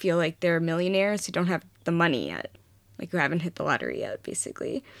feel like they're millionaires who don't have the money yet. like who haven't hit the lottery yet,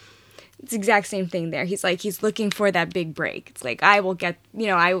 basically. It's the exact same thing there. He's looking for that big break. It's like, I will get,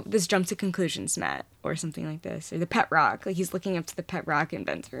 this jump to conclusions, Matt, or something like this, or the pet rock. Like, he's looking up to the pet rock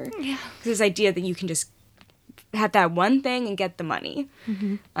inventor. Yeah. This idea that you can just have that one thing and get the money.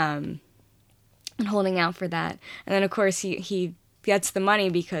 And holding out for that. And then, of course, he gets the money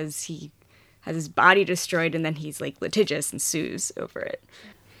because he has his body destroyed, and then he's, like, litigious and sues over it.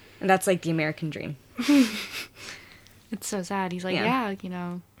 And that's, like, the American dream. It's so sad. He's like, yeah,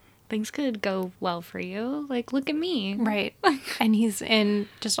 things could go well for you. Like, look at me. Right. And he's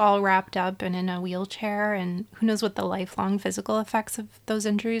just all wrapped up and in a wheelchair, and who knows what the lifelong physical effects of those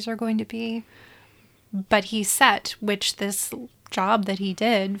injuries are going to be. But he's set, which this job that he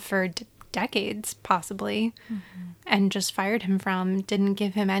did for decades, possibly, and just fired him from, didn't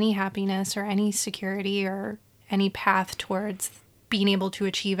give him any happiness or any security or any path towards being able to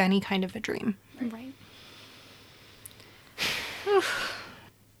achieve any kind of a dream. Right.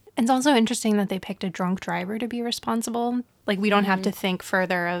 It's also interesting that they picked a drunk driver to be responsible. Like, we don't have to think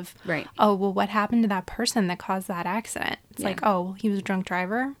further of, oh, well, what happened to that person that caused that accident? It's like, oh, well, he was a drunk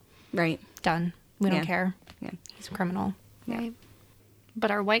driver. Right. Done. We don't care. Yeah. He's a criminal. Right. But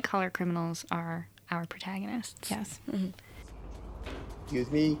our white-collar criminals are our protagonists. Yes.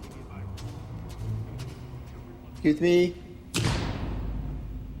 Excuse me? Excuse me?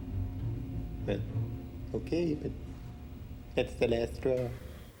 But, okay, but that's the last straw.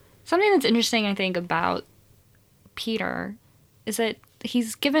 Something that's interesting, I think, about Peter is that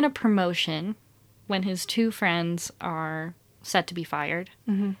he's given a promotion when his two friends are set to be fired.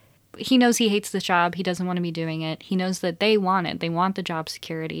 He knows he hates the job. He doesn't want to be doing it. He knows that they want it. They want the job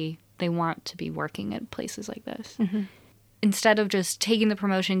security. They want to be working at places like this. Instead of just taking the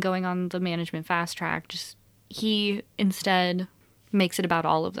promotion, going on the management fast track, he instead makes it about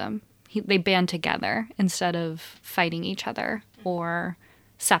all of them. They band together instead of fighting each other or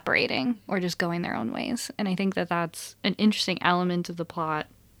separating or just going their own ways. And I think that that's an interesting element of the plot.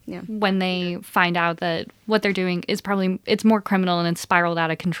 Yeah. When they find out that what they're doing is it's more criminal and it's spiraled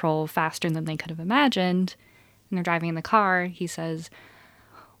out of control faster than they could have imagined. And they're driving in the car. He says,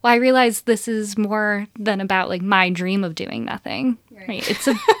 well, I realize this is more than about like my dream of doing nothing. Right?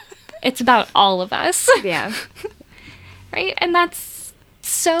 It's about all of us. Yeah. Right? And that's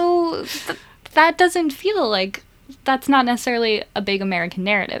so, that doesn't feel like, that's not necessarily a big American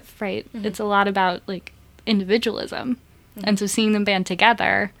narrative, right? It's a lot about like individualism. And so seeing them band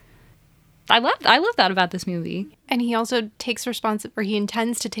together, I love that about this movie. And he also takes he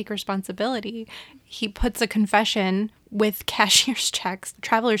intends to take responsibility. He puts a confession with cashier's checks,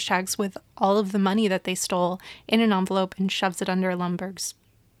 traveler's checks, with all of the money that they stole in an envelope and shoves it under Lumberg's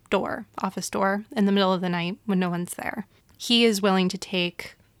office door, in the middle of the night when no one's there. He is willing to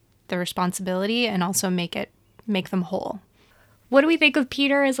take the responsibility and also make them whole. What do we think of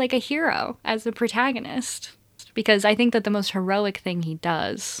Peter as like a hero, as the protagonist? Because I think that the most heroic thing he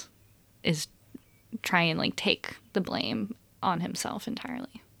does is try and like take the blame on himself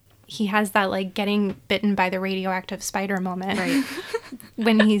entirely. He has that like getting bitten by the radioactive spider moment, right?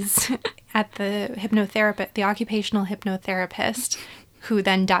 When he's at the occupational hypnotherapist, who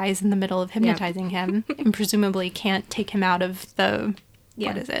then dies in the middle of hypnotizing him and presumably can't take him out of the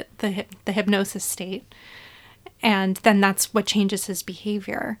the hypnosis state. And then that's what changes his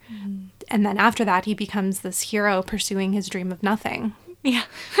behavior. And then after that, he becomes this hero pursuing his dream of nothing. Yeah.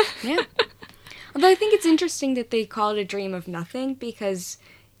 Although I think it's interesting that they call it a dream of nothing, because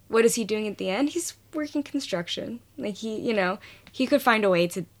what is he doing at the end? He's working construction. Like, he could find a way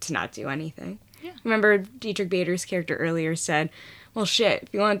to not do anything. Yeah. Remember Dietrich Bader's character earlier said, well, shit,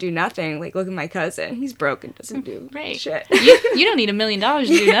 if you want to do nothing, like, look at my cousin. He's broke and doesn't do shit. You don't need $1 million to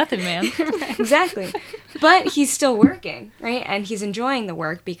do nothing, man. Exactly. But he's still working, right? And he's enjoying the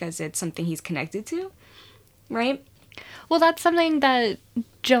work because it's something he's connected to, right? Well, that's something that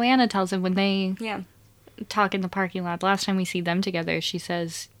Joanna tells him when they talk in the parking lot. The last time we see them together, she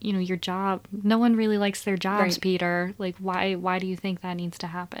says, your job, no one really likes their jobs, right. Peter. Like, why do you think that needs to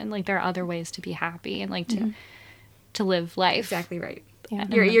happen? Like, there are other ways to be happy and, like, to live life. Exactly right. Yeah.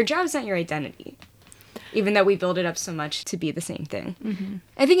 Your job's not your identity, even though we build it up so much to be the same thing.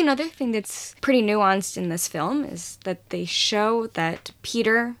 I think another thing that's pretty nuanced in this film is that they show that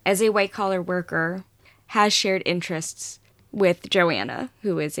Peter, as a white-collar worker, has shared interests with Joanna,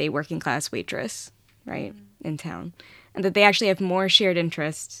 who is a working-class waitress, right, in town. And that they actually have more shared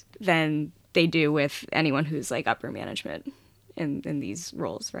interests than they do with anyone who's, like, upper management in these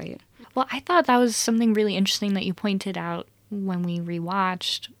roles, right? Well, I thought that was something really interesting that you pointed out when we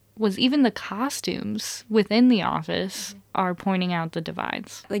rewatched, was even the costumes within the office are pointing out the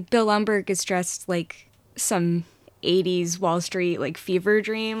divides. Like, Bill Lumberg is dressed like some 80s Wall Street, like, fever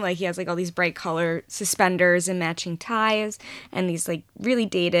dream. Like, he has, like, all these bright color suspenders and matching ties and these, like, really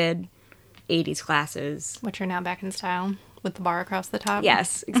dated 80s glasses. Which are now back in style with the bar across the top.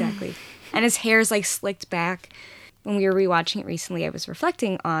 Yes, exactly. And his hair's, like, slicked back. When we were rewatching it recently, I was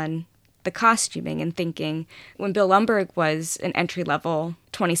reflecting on the costuming and thinking when Bill Lumbergh was an entry-level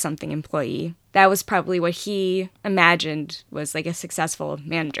 20-something employee, that was probably what he imagined was, like, a successful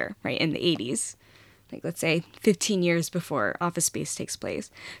manager, right, in the 80s. Like, let's say 15 years before Office Space takes place.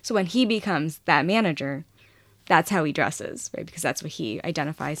 So when he becomes that manager, that's how he dresses, right? Because that's what he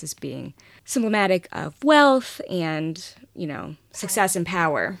identifies as being symptomatic of wealth and, you know, success and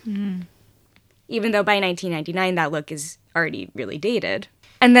power. Mm-hmm. Even though by 1999 that look is already really dated.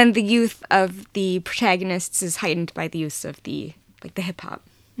 And then the youth of the protagonists is heightened by the use of the, like, the hip-hop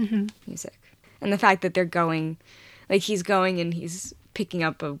music. And the fact that they're going, like, he's going and he's picking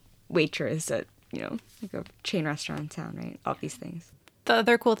up a waitress at, you know, like a chain restaurant in town, right? All these things. The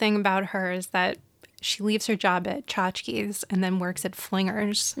other cool thing about her is that she leaves her job at Tchotchke's and then works at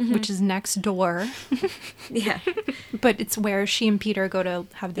Flinger's, which is next door. Yeah. But it's where she and Peter go to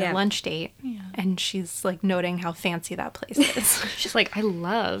have their lunch date. Yeah. And she's, like, noting how fancy that place is. She's like, I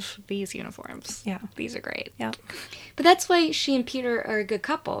love these uniforms. Yeah. These are great. Yeah. But that's why she and Peter are a good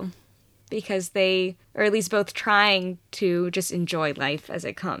couple. Because they are at least both trying to just enjoy life as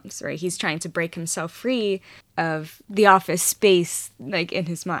it comes, right? He's trying to break himself free of the office space, like, in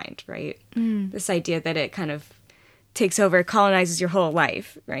his mind, right? This idea that it kind of takes over, colonizes your whole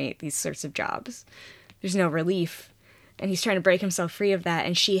life, right? These sorts of jobs. There's no relief. And he's trying to break himself free of that,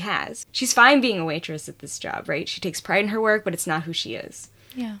 and she has. She's fine being a waitress at this job, right? She takes pride in her work, but it's not who she is.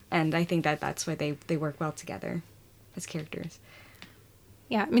 Yeah. And I think that that's why they work well together as characters.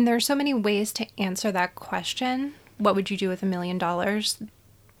 Yeah, I mean, there are so many ways to answer that question. What would you do with $1 million?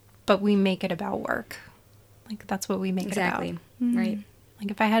 But we make it about work. Like, that's what we make it about. Exactly. Right.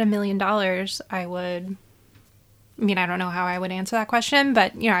 Like, if I had $1 million, I would... I mean, I don't know how I would answer that question,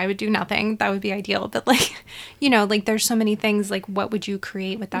 but, you know, I would do nothing. That would be ideal. But, like, you know, like, there's so many things, like, what would you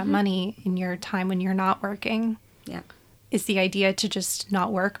create with that money in your time when you're not working? Yeah. Is the idea to just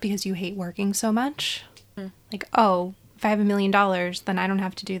not work because you hate working so much? Like, oh... if I have $1 million, then I don't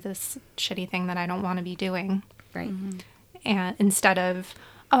have to do this shitty thing that I don't want to be doing. Right. And instead of,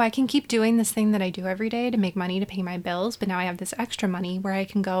 oh, I can keep doing this thing that I do every day to make money to pay my bills, but now I have this extra money where I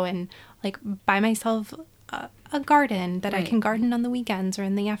can go and, like, buy myself a garden that I can garden on the weekends or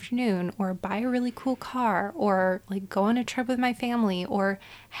in the afternoon, or buy a really cool car, or, like, go on a trip with my family, or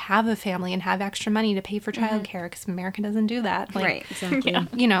have a family and have extra money to pay for childcare, because America doesn't do that. Like, Right, exactly.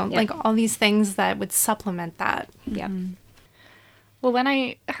 you know, like, all these things that would supplement that. Yeah. Well, when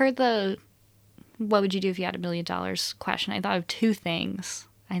I heard the what would you do if you had $1 million question, I thought of two things.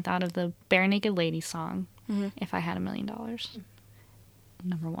 I thought of the Bare Naked Lady song, If I Had $1 Million.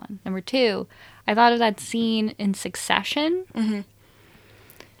 Number one. Number two, I thought of that scene in Succession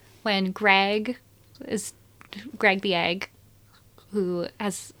when Greg the Egg, who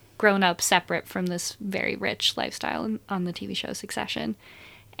has grown up separate from this very rich lifestyle on the TV show Succession,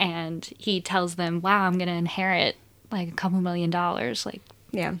 and he tells them, wow, I'm going to inherit like a couple $1 million, like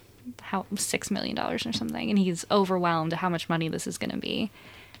how $6 million or something, and he's overwhelmed at how much money this is going to be.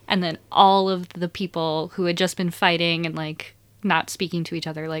 And then all of the people who had just been fighting and like not speaking to each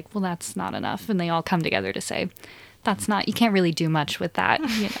other, like, well, that's not enough, and they all come together to say, that's not, you can't really do much with that,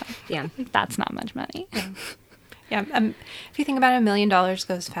 you know. That's not much money. If you think about it, $1 million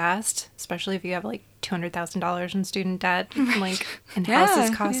goes fast, especially if you have like $200,000 in student debt, like, and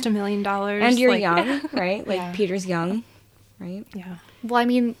houses cost $1 million, and you're young, right? Like Peter's young, right? Yeah. Well, I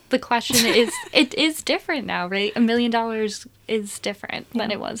mean, the question is, it is different now, right? $1 million is different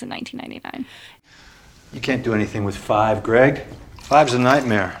than it was in 1999. You can't do anything with 5, Greg. 5's a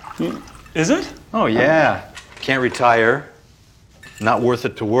nightmare. Is it? Oh, yeah. Can't retire. Not worth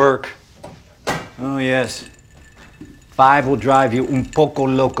it to work. Oh, yes. 5 will drive you un poco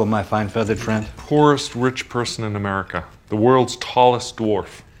loco, my fine feathered friend. Poorest rich person in America. The world's tallest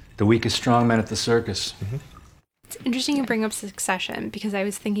dwarf. The weakest strongman at the circus. It's interesting you bring up Succession, because I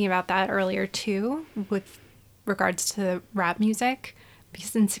was thinking about that earlier too, with regards to rap music.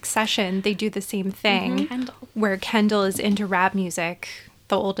 Because in Succession, they do the same thing, where Kendall is into rap music,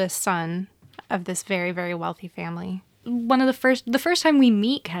 the oldest son of this very, very wealthy family. The first time we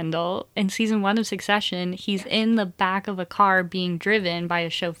meet Kendall in season 1 of Succession, he's in the back of a car being driven by a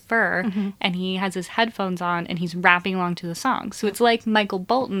chauffeur, and he has his headphones on and he's rapping along to the song. So it's like Michael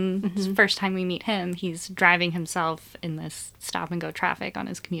Bolton, the first time we meet him, he's driving himself in this stop and go traffic on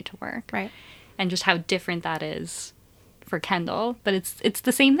his commute to work. Right. And just how different that is for Kendall. But it's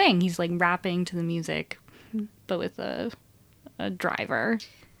the same thing. He's like rapping to the music, but with a driver.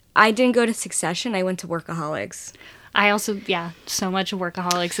 I didn't go to Succession. I went to Workaholics. I also, so much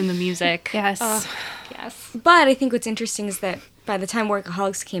Workaholics in the music. Yes. Yes. But I think what's interesting is that by the time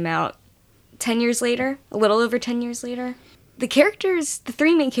Workaholics came out, 10 years later, a little over 10 years later, the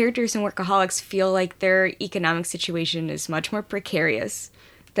 3 main characters in Workaholics feel like their economic situation is much more precarious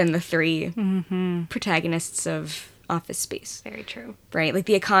than the 3 protagonists of Office Space. Very true. Right? Like,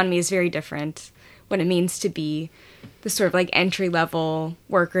 the economy is very different. What it means to be the sort of, like, entry-level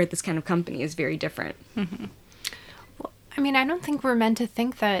worker at this kind of company is very different. Well, I mean, I don't think we're meant to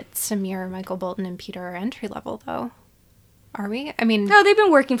think that Samir, Michael Bolton, and Peter are entry-level, though. Are we? I mean... No, they've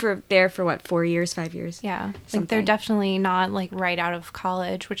been working there for, what, 4 years, 5 years? Yeah. Like, they're definitely not, like, right out of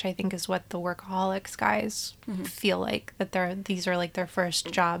college, which I think is what the Workaholics guys feel like, that these are, like, their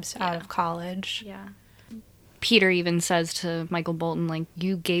first jobs out of college. Yeah. Peter even says to Michael Bolton, like,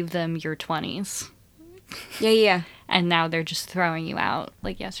 you gave them your 20s. Yeah. And now they're just throwing you out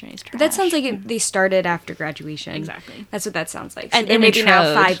like yesterday's trash. That sounds like they started after graduation. Exactly. That's what that sounds like. So And they're in maybe a now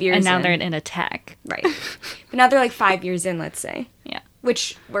trode, 5 years and now in. they're in a tech. Right. But now they're like 5 years in, let's say. Yeah.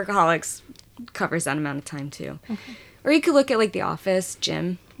 Which Workaholics covers that amount of time, too. Or you could look at, like, The Office.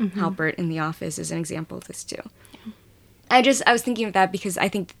 Jim Halpert in The Office is an example of this, too. Yeah. I was thinking of that because I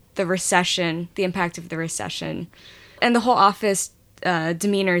think the recession, the impact of the recession, and the whole Office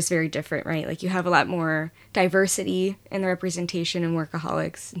demeanor is very different, right? Like, you have a lot more diversity in the representation in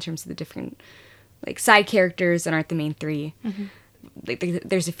Workaholics in terms of the different, like, side characters that aren't the main 3. Like,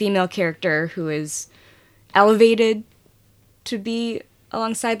 there's a female character who is elevated to be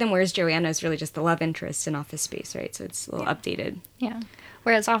alongside them, whereas Joanna is really just the love interest in Office Space, right? So it's a little updated. Yeah.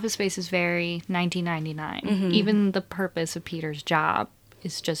 Whereas Office Space is very 1999. Even the purpose of Peter's job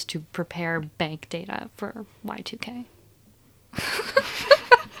is just to prepare bank data for Y2K.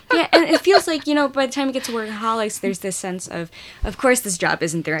 Yeah, and it feels like, by the time you get to Workaholics, there's this sense of course this job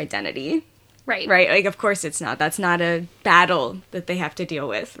isn't their identity. Right. Right? Like, of course it's not. That's not a battle that they have to deal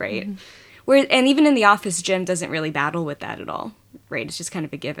with, right? And even in The Office, Jim doesn't really battle with that at all, right? It's just kind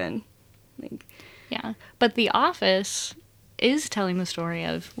of a given. Like, yeah. But The Office is telling the story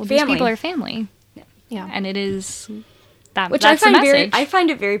of, well, family. these people are family. Yeah. And it is, which that's the message. I find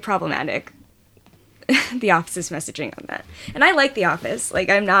it very problematic, The Office's messaging on that. And I like The Office. Like,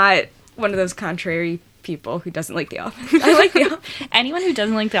 I'm not one of those contrary people who doesn't like The Office. I like The Office. Anyone who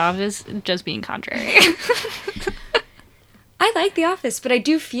doesn't like The Office, just being contrary. I like The Office, but I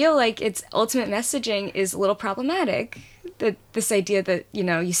do feel like its ultimate messaging is a little problematic. This idea that,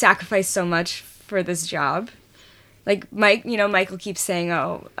 you sacrifice so much for this job. Like, Michael keeps saying, he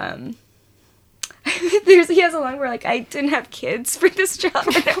has a line where, like, I didn't have kids for this job,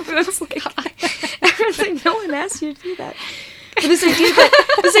 and everyone's like, no one asked you to do that. But this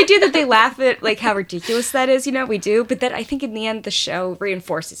idea that they laugh at, like, how ridiculous that is, we do, but that I think in the end the show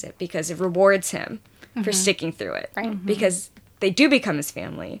reinforces it because it rewards him for sticking through it. Right. Because they do become his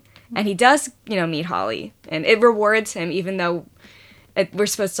family, and he does, meet Holly, and it rewards him even though we're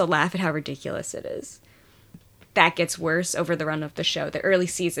supposed to laugh at how ridiculous it is. That gets worse over the run of the show. The early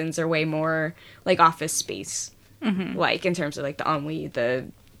seasons are way more like Office Space, like in terms of like the ennui, the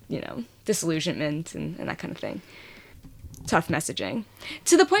disillusionment and that kind of thing. Tough messaging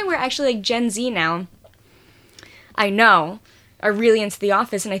to the point where actually like Gen Z now, I know, are really into The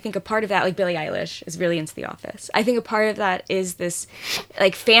Office, and I think a part of that, like Billie Eilish, is really into The Office. I think a part of that is this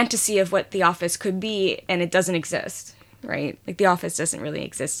like fantasy of what The Office could be, and it doesn't exist. Right? Like, The Office doesn't really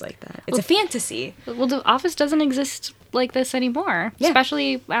exist like that. It's a fantasy. Well, The Office doesn't exist like this anymore. Yeah.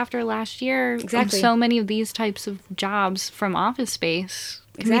 Especially after last year. Exactly. So many of these types of jobs from Office Space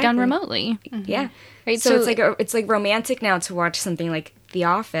can be done remotely. Yeah. Right? So it's like romantic now to watch something like The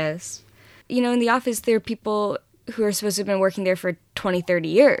Office. In The Office, there are people who are supposed to have been working there for 20, 30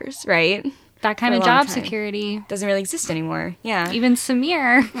 years, right? That kind of job security doesn't really exist anymore. Yeah. Even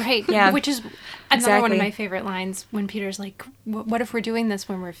Samir. Right. Yeah. Which is another one of my favorite lines when Peter's like, what if we're doing this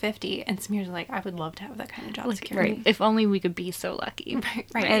when we're 50? And Samir's like, I would love to have that kind of job security. Right. If only we could be so lucky.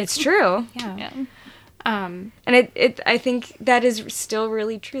 Right. And it's true. Yeah. And I think that is still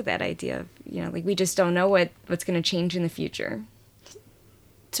really true, that idea of, like we just don't know what's going to change in the future.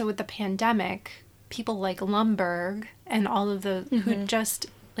 So with the pandemic, people like Lumberg and all of the who just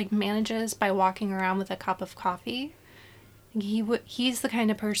like manages by walking around with a cup of coffee. He's the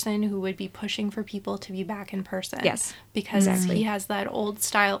kind of person who would be pushing for people to be back in person. Yes, because he has that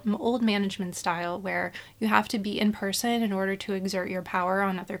old management style where you have to be in person in order to exert your power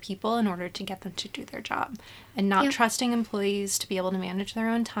on other people in order to get them to do their job, and not trusting employees to be able to manage their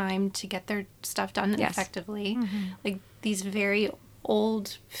own time to get their stuff done effectively. Like these very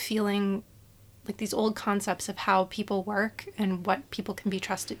old feeling like these old concepts of how people work and what people can be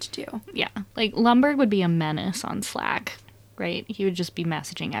trusted to do. Yeah. Like Lumbergh would be a menace on Slack, right? He would just be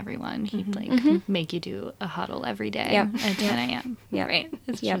messaging everyone. He'd like make you do a huddle every day at 10 a.m. Yeah. Right.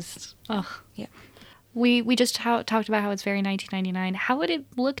 It's just, ugh. Yeah. We just talked about how it's very 1999. How would it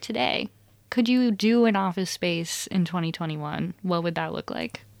look today? Could you do an Office Space in 2021? What would that look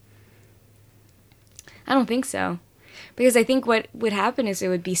like? I don't think so. Because I think what would happen is it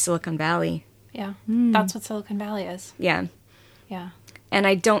would be Silicon Valley. Yeah. That's what Silicon Valley is. Yeah. Yeah. And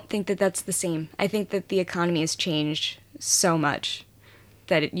I don't think that that's the same. I think that the economy has changed so much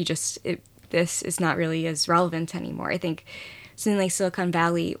that this is not really as relevant anymore. I think something like Silicon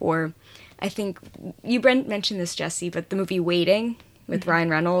Valley, or I think you mentioned this, Jesse, but the movie Waiting with Ryan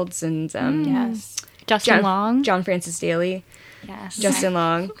Reynolds and Yes. Justin Long? John Francis Daley. Yes. Justin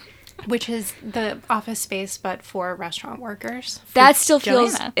Long. Which is the Office Space, but for restaurant workers. That still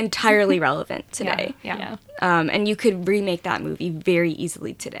feels Joanna. entirely relevant today. Yeah. And you could remake that movie very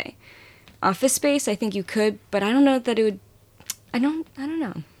easily today. Office Space, I think you could, but I don't know that it would. I don't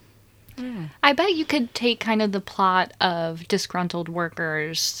know. I bet you could take kind of the plot of disgruntled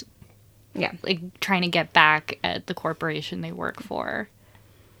workers, Yeah. like trying to get back at the corporation they work for.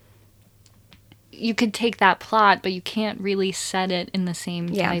 You could take that plot, but you can't really set it in the same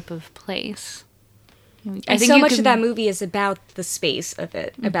type of place. And so much of that movie is about the space of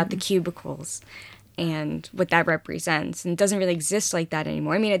it, about the cubicles and what that represents. And it doesn't really exist like that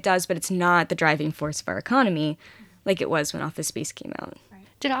anymore. I mean, it does, but it's not the driving force of our economy like it was when Office Space came out.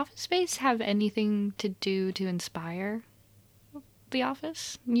 Did Office Space have anything to do to inspire The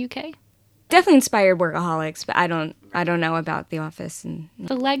Office in UK? Definitely inspired workaholics, but I don't know about The Office. And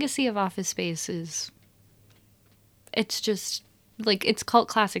The legacy of Office Space is, it's just, like, it's cult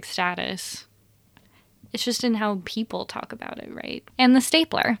classic status. It's just in how people talk about it, right? And the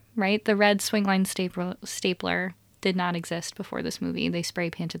stapler, right? The red swing line stapler did not exist before this movie. They spray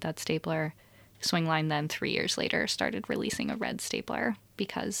painted that stapler. Swing line then 3 years later started releasing a red stapler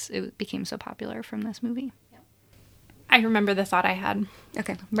because it became so popular from this movie. I remember the thought I had.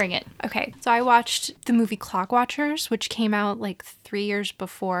 okay. Bring it. Okay, so I watched the movie Clock Watchers, which came out like 3 years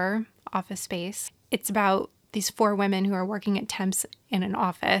before Office Space. It's about these 4 women who are working at temps in an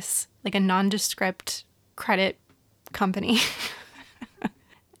office, like a nondescript credit company.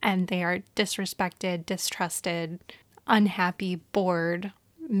 And they are disrespected, distrusted, unhappy, bored,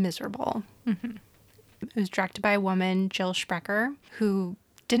 miserable. It was directed by a woman, Jill Sprecher, who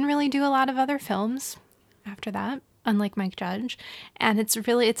didn't really do a lot of other films after that, unlike Mike Judge. And it's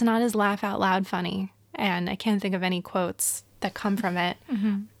not as laugh out loud funny. And I can't think of any quotes that come from it.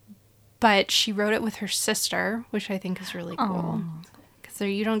 But she wrote it with her sister, which I think is really cool. Because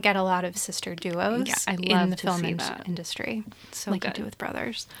you don't get a lot of sister duos in the film industry. So like good. you do with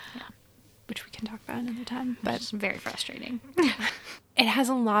brothers. Which we can talk about another time. But It's very frustrating. it has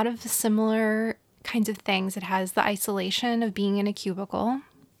a lot of similar kinds of things. It has the isolation of being in a cubicle,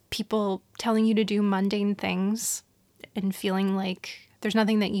 people telling you to do mundane things and feeling like there's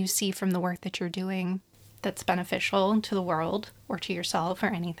nothing that you see from the work that you're doing that's beneficial to the world or to yourself or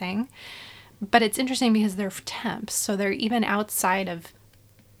anything. But it's interesting because they're temps, so they're even outside of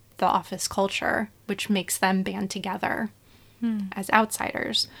the office culture, which makes them band together as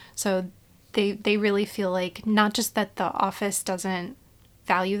outsiders. So they really feel like not just that the office doesn't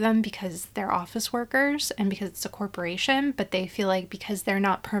value them because they're office workers and because it's a corporation, but they feel like because they're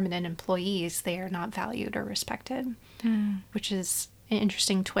not permanent employees, they are not valued or respected, which is an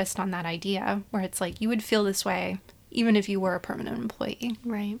interesting twist on that idea where it's like you would feel this way even if you were a permanent employee.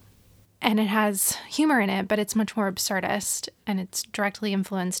 Right. And it has humor in it, but it's much more absurdist, and it's directly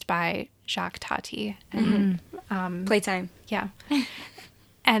influenced by Jacques Tati. And, Playtime. yeah.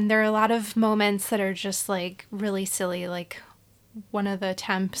 And there are a lot of moments that are just like really silly, like one of the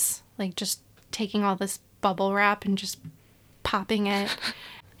temps, like just taking all this bubble wrap and just popping it.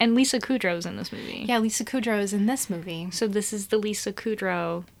 And Lisa Kudrow's in this movie. Yeah, Lisa Kudrow is in this movie. So this is the Lisa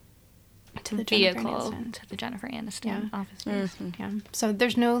Kudrow To the Jennifer vehicle Aniston. to the Jennifer Aniston Yeah. Office Space. Yeah. So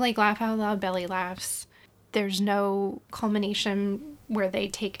there's no like laugh out loud belly laughs. There's no culmination where they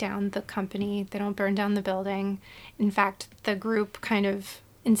take down the company. They don't burn down the building. In fact, the group kind of,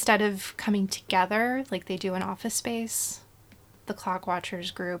 instead of coming together like they do in Office Space, the Clock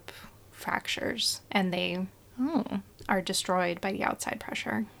Watchers group fractures and they are destroyed by the outside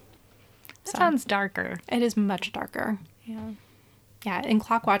pressure. That sounds darker. It is much darker. Yeah. Yeah, in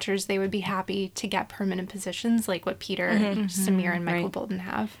Clock Watchers, they would be happy to get permanent positions like what Peter, Samir, and Michael Bolton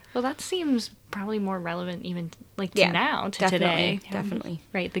have. Well, that seems probably more relevant even like to now, to definitely, today. Definitely.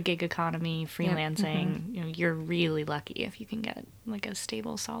 Right, the gig economy, freelancing, you know, you're really lucky if you can get like a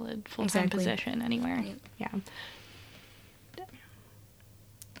stable, solid, full-time position anywhere. Yeah.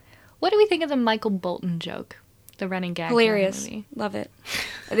 What do we think of the Michael Bolton joke? The running gag. Hilarious. Movie? Love it.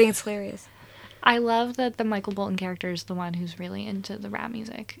 I think it's hilarious. I love that the Michael Bolton character is the one who's really into the rap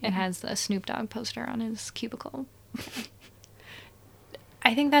music and has a Snoop Dogg poster on his cubicle.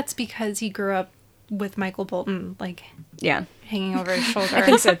 I think that's because he grew up with Michael Bolton, like, hanging over his shoulder. I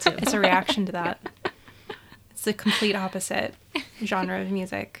think so, too. It's a reaction to that. It's the complete opposite genre of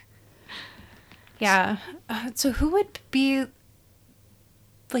music. Yeah. So who would be,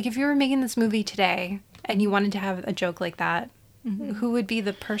 like, if you were making this movie today and you wanted to have a joke like that, who would be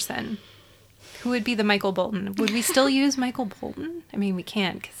the person? Who would be the Michael Bolton? Would we still use Michael Bolton? I mean, we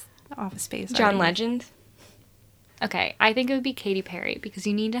can't because Office Space. John Legend. Okay, I think it would be Katy Perry because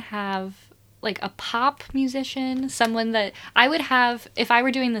you need to have like a pop musician, someone that I would have if I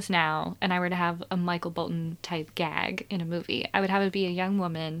were doing this now and I were to have a Michael Bolton type gag in a movie. I would have it be a young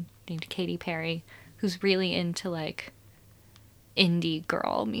woman named Katy Perry who's really into like indie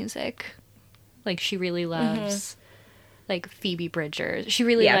girl music. Like she really loves like Phoebe Bridgers. She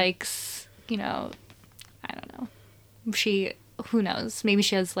really likes, you know, I don't know. Who knows? Maybe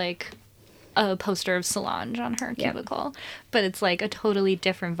she has like a poster of Solange on her cubicle, but it's like a totally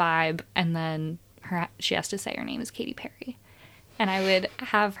different vibe. And then she has to say her name is Katy Perry, and I would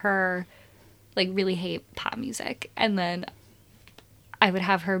have her like really hate pop music, and then I would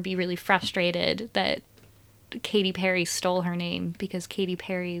have her be really frustrated that Katy Perry stole her name because Katy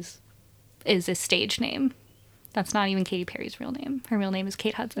Perry's is a stage name. That's not even Katy Perry's real name. Her real name is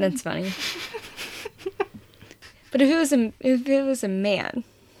Kate Hudson. That's funny. But if it was a man.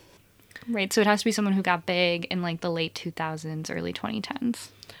 Right, so it has to be someone who got big in like the late 2000s, early 2010s.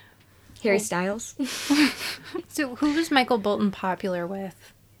 Harry Styles. So who was Michael Bolton popular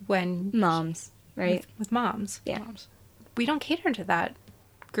with when... Moms, right? With moms. Yeah. Moms. We don't cater to that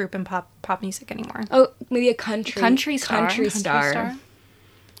group in pop music anymore. Oh, maybe a country star. Country star.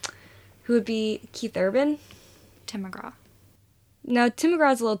 Who would be Keith Urban? Tim McGraw. No, Tim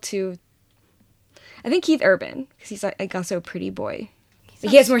McGraw's a little too... I think Keith Urban, because he's like also a pretty boy.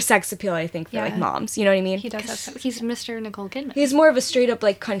 He has more sex appeal, I think, for like moms. You know what I mean? He does have sex. He's Mr. Nicole Kidman. He's more of a straight up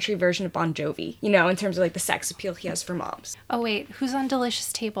like country version of Bon Jovi, you know, in terms of like the sex appeal he has for moms. Oh wait, who's on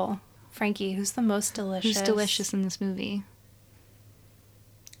Delicious Table? Frankie, who's the most delicious? Who's delicious in this movie?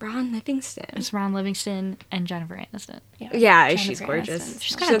 Ron Livingston. It's Ron Livingston and Jennifer Aniston. Yeah, she's gorgeous.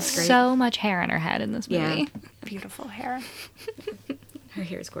 She's got so much hair in her head in this movie. Yeah. Beautiful hair. Her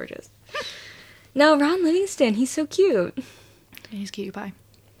hair is gorgeous. No, Ron Livingston, he's so cute. He's cutie pie.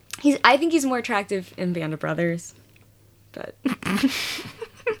 I think he's more attractive in Band of Brothers, but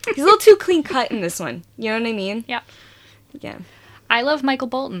he's a little too clean cut in this one. You know what I mean? Yeah. Yeah. I love Michael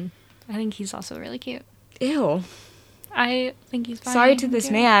Bolton. I think he's also really cute. Ew. I think he's fine. Sorry to this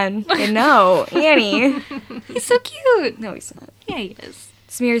man. No, Annee. He's so cute. No, he's not. Yeah, he is.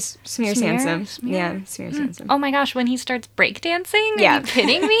 Smear's handsome. Smear? Yeah, Smear's handsome. Oh my gosh, when he starts breakdancing? Yeah. Are you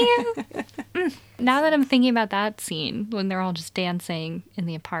kidding me? Now that I'm thinking about that scene, when they're all just dancing in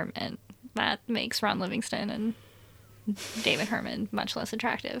the apartment, that makes Ron Livingston and David Herman much less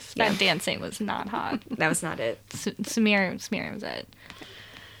attractive. Yeah. That dancing was not hot. That was not it. Samir was it.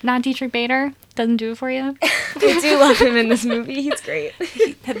 Not Dietrich Bader? Doesn't do it for you? I do love him in this movie. He's great.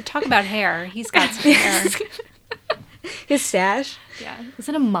 Talk about hair. He's got some hair. His stash. Yeah. Is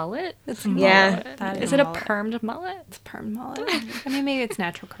it a mullet? It's a mullet. Yeah. Is it a permed mullet? It's a permed mullet. I mean, maybe it's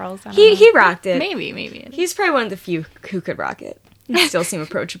natural curls. I don't know. He rocked it. Maybe. He's probably one of the few who could rock it. He still seem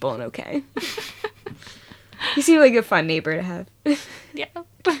approachable and okay. He seemed like a fun neighbor to have. Yeah.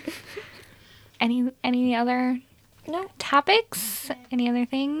 Any other topics? Any other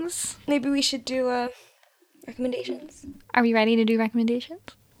things? Maybe we should do recommendations. Are we ready to do recommendations?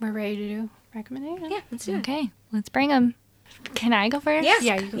 We're ready to do recommendations. Yeah, let's do it. Okay, let's bring them. Can I go first? Yes.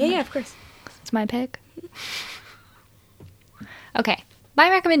 Yeah, you go Yeah, of course. It's my pick. Okay, my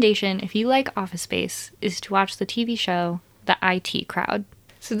recommendation, if you like Office Space, is to watch the TV show The IT Crowd.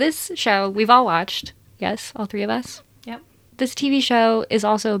 So this show, we've all watched. Yes, all three of us? Yep. This TV show is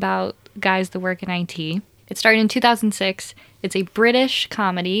also about guys that work in IT. It started in 2006. It's a British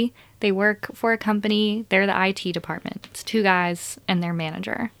comedy. They work for a company. They're the IT department. It's two guys and their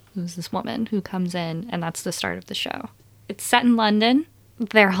manager, who's this woman who comes in, and that's the start of the show. It's set in London.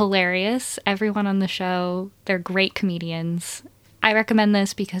 They're hilarious. Everyone on the show, they're great comedians. I recommend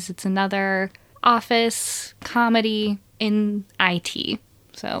this because it's another office comedy. in IT.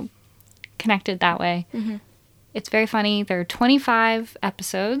 So connected that way. It's very funny. There are 25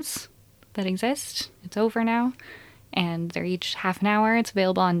 episodes that exist. It's over now. And they're each half an hour. It's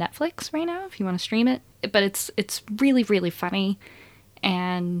available on Netflix right now if you want to stream it. But it's really, really funny.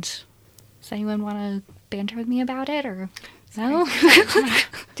 And does anyone want to banter with me about it, or no?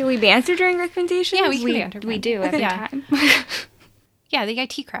 Do we banter during recommendations? Yeah, we can banter. We do every time. Yeah, the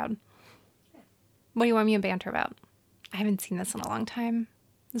IT crowd. What do you want me to banter about? I haven't seen this in a long time.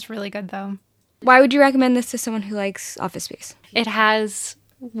 It's really good, though. Why would you recommend this to someone who likes Office Space? It has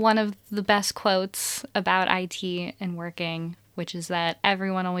one of the best quotes about IT and working, which is that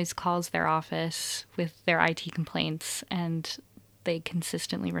everyone always calls their office with their IT complaints, and they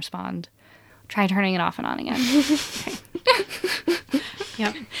consistently respond. Try turning it off and on again.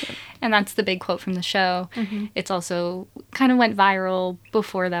 Yep. And that's the big quote from the show. It's also kind of went viral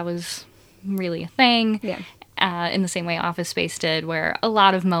before that was really a thing. Yeah. In the same way Office Space did, where a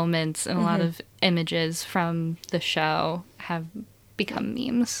lot of moments and a lot of images from the show have become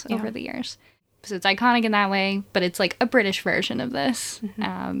memes over the years. So it's iconic in that way, but it's like a British version of this.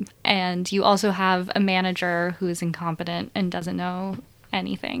 And you also have a manager who is incompetent and doesn't know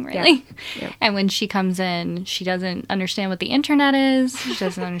anything, really. Yep. And when she comes in, she doesn't understand what the internet is. She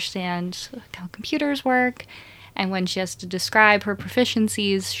doesn't understand how computers work. And when she has to describe her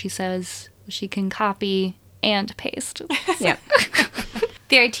proficiencies, she says she can copy and paste. Yeah.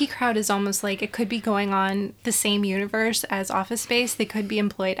 The IT crowd is almost like it could be going on the same universe as Office Space. They could be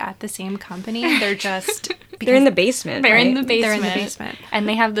employed at the same company. They're just... They're in the basement. They're right? in the basement. They're in the basement. And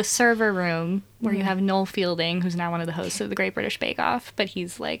they have the server room where you have Noel Fielding, who's now one of the hosts of the Great British Bake Off, but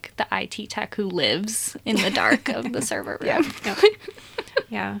he's like the IT tech who lives in the dark of the server room.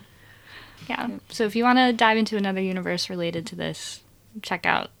 Yeah. Yeah. So if you want to dive into another universe related to this, check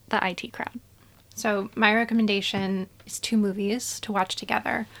out the IT crowd. So my recommendation is 2 movies to watch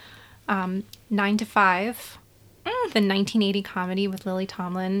together. 9 to 5, the 1980 comedy with Lily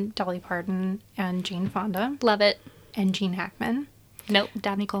Tomlin, Dolly Parton, and Jane Fonda. Love it. And Gene Hackman. Nope,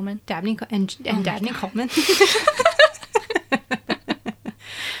 Dabney Coleman. Dabney Coleman.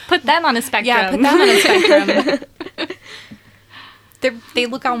 Put them on a spectrum. Yeah, put them on a spectrum. They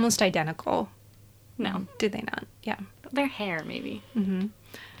look almost identical. No. Do they not? Yeah. Their hair, maybe. Mm-hmm.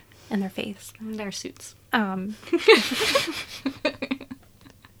 And their face. And their suits.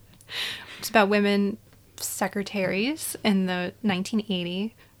 It's about women secretaries in the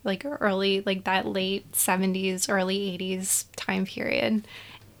 1980, like early, like that late 70s, early 80s time period.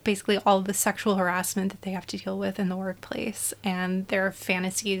 Basically all of the sexual harassment that they have to deal with in the workplace and their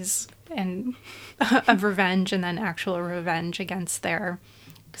fantasies and of revenge and then actual revenge against their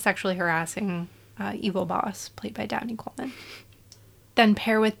sexually harassing evil boss played by Dabney Coleman. Then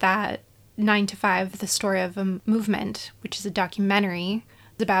pair with that 9 to 5, The Story of a Movement, which is a documentary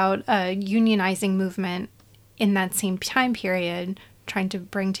about a unionizing movement in that same time period, trying to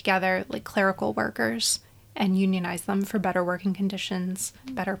bring together like clerical workers and unionize them for better working conditions,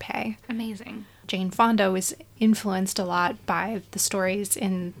 better pay. Amazing. Jane Fonda was influenced a lot by the stories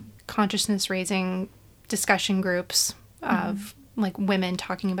in consciousness-raising discussion groups of like women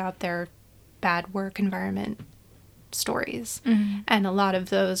talking about their bad work environment stories. And a lot of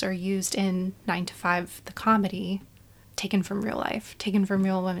those are used in 9 to 5, the comedy, taken from real life, taken from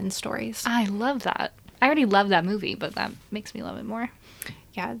real women's stories. I love that. I already love that movie, but that makes me love it more.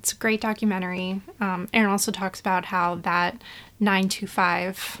 Yeah, it's a great documentary. Aaron also talks about how that 9 to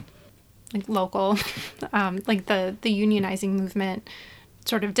 5, like local, like the unionizing movement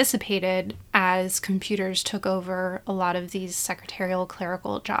sort of dissipated as computers took over a lot of these secretarial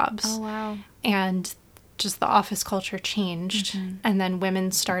clerical jobs. Oh, wow. And just the office culture changed. And then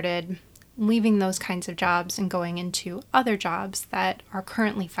women started leaving those kinds of jobs and going into other jobs that are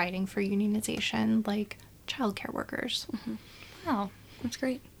currently fighting for unionization, like childcare workers. Wow, that's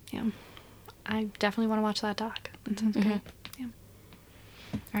great. Yeah. I definitely want to watch that doc. That sounds great. Yeah.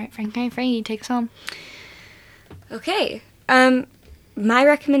 All right, Frank. Okay, Frankie, take us home. Okay. My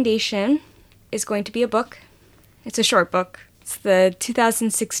recommendation is going to be a book. It's a short book. It's the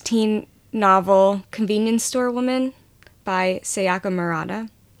 2016 novel Convenience Store Woman by Sayaka Murata.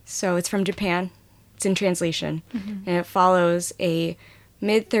 So it's from Japan. It's in translation. And it follows a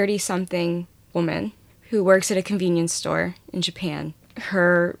mid-30-something woman who works at a convenience store in Japan.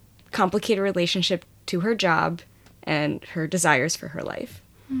 Her complicated relationship to her job and her desires for her life.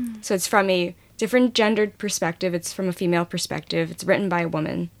 So it's from a different gendered perspective. It's from a female perspective. It's written by a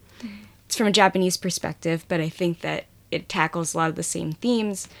woman. It's from a Japanese perspective, but I think that it tackles a lot of the same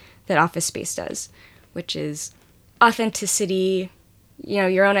themes that Office Space does, which is authenticity, you know,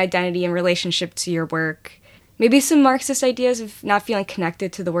 your own identity in relationship to your work, maybe some Marxist ideas of not feeling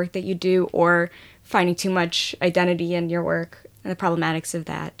connected to the work that you do or finding too much identity in your work and the problematics of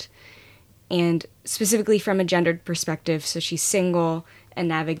that. And specifically from a gendered perspective, so she's single and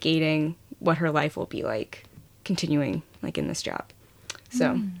navigating what her life will be like continuing like in this job.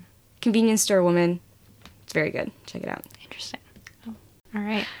 So Convenience Store Woman, it's very good. Check it out. Interesting. All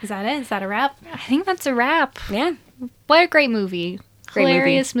right. Is that it? Is that a wrap? I think that's a wrap. Yeah. What a great movie. Great movie.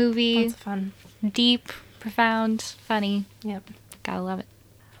 Hilarious movie. That's fun. Deep, profound, funny. Yep. Gotta love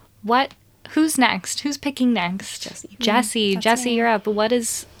it. Who's next? Who's picking next? Jesse, you're up. What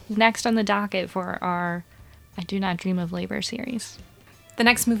is next on the docket for our I Do Not Dream of Labor series? The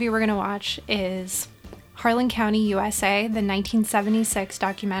next movie we're going to watch is Harlan County, USA, the 1976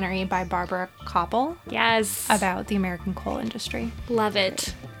 documentary by Barbara Koppel. Yes. About the American coal industry. Love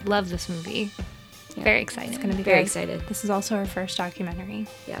it. Love this movie. Yeah. Very excited. It's going to be very good. excited. This is also our first documentary.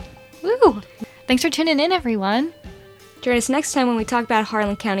 Yeah. Woo! Thanks for tuning in, everyone. Join us next time when we talk about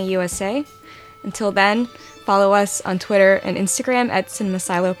Harlan County, USA. Until then, follow us on Twitter and Instagram at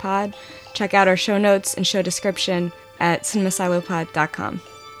CinemaSiloPod. Check out our show notes and show description at CinemaSiloPod.com.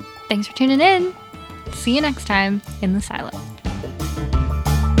 Thanks for tuning in. See you next time in the silo.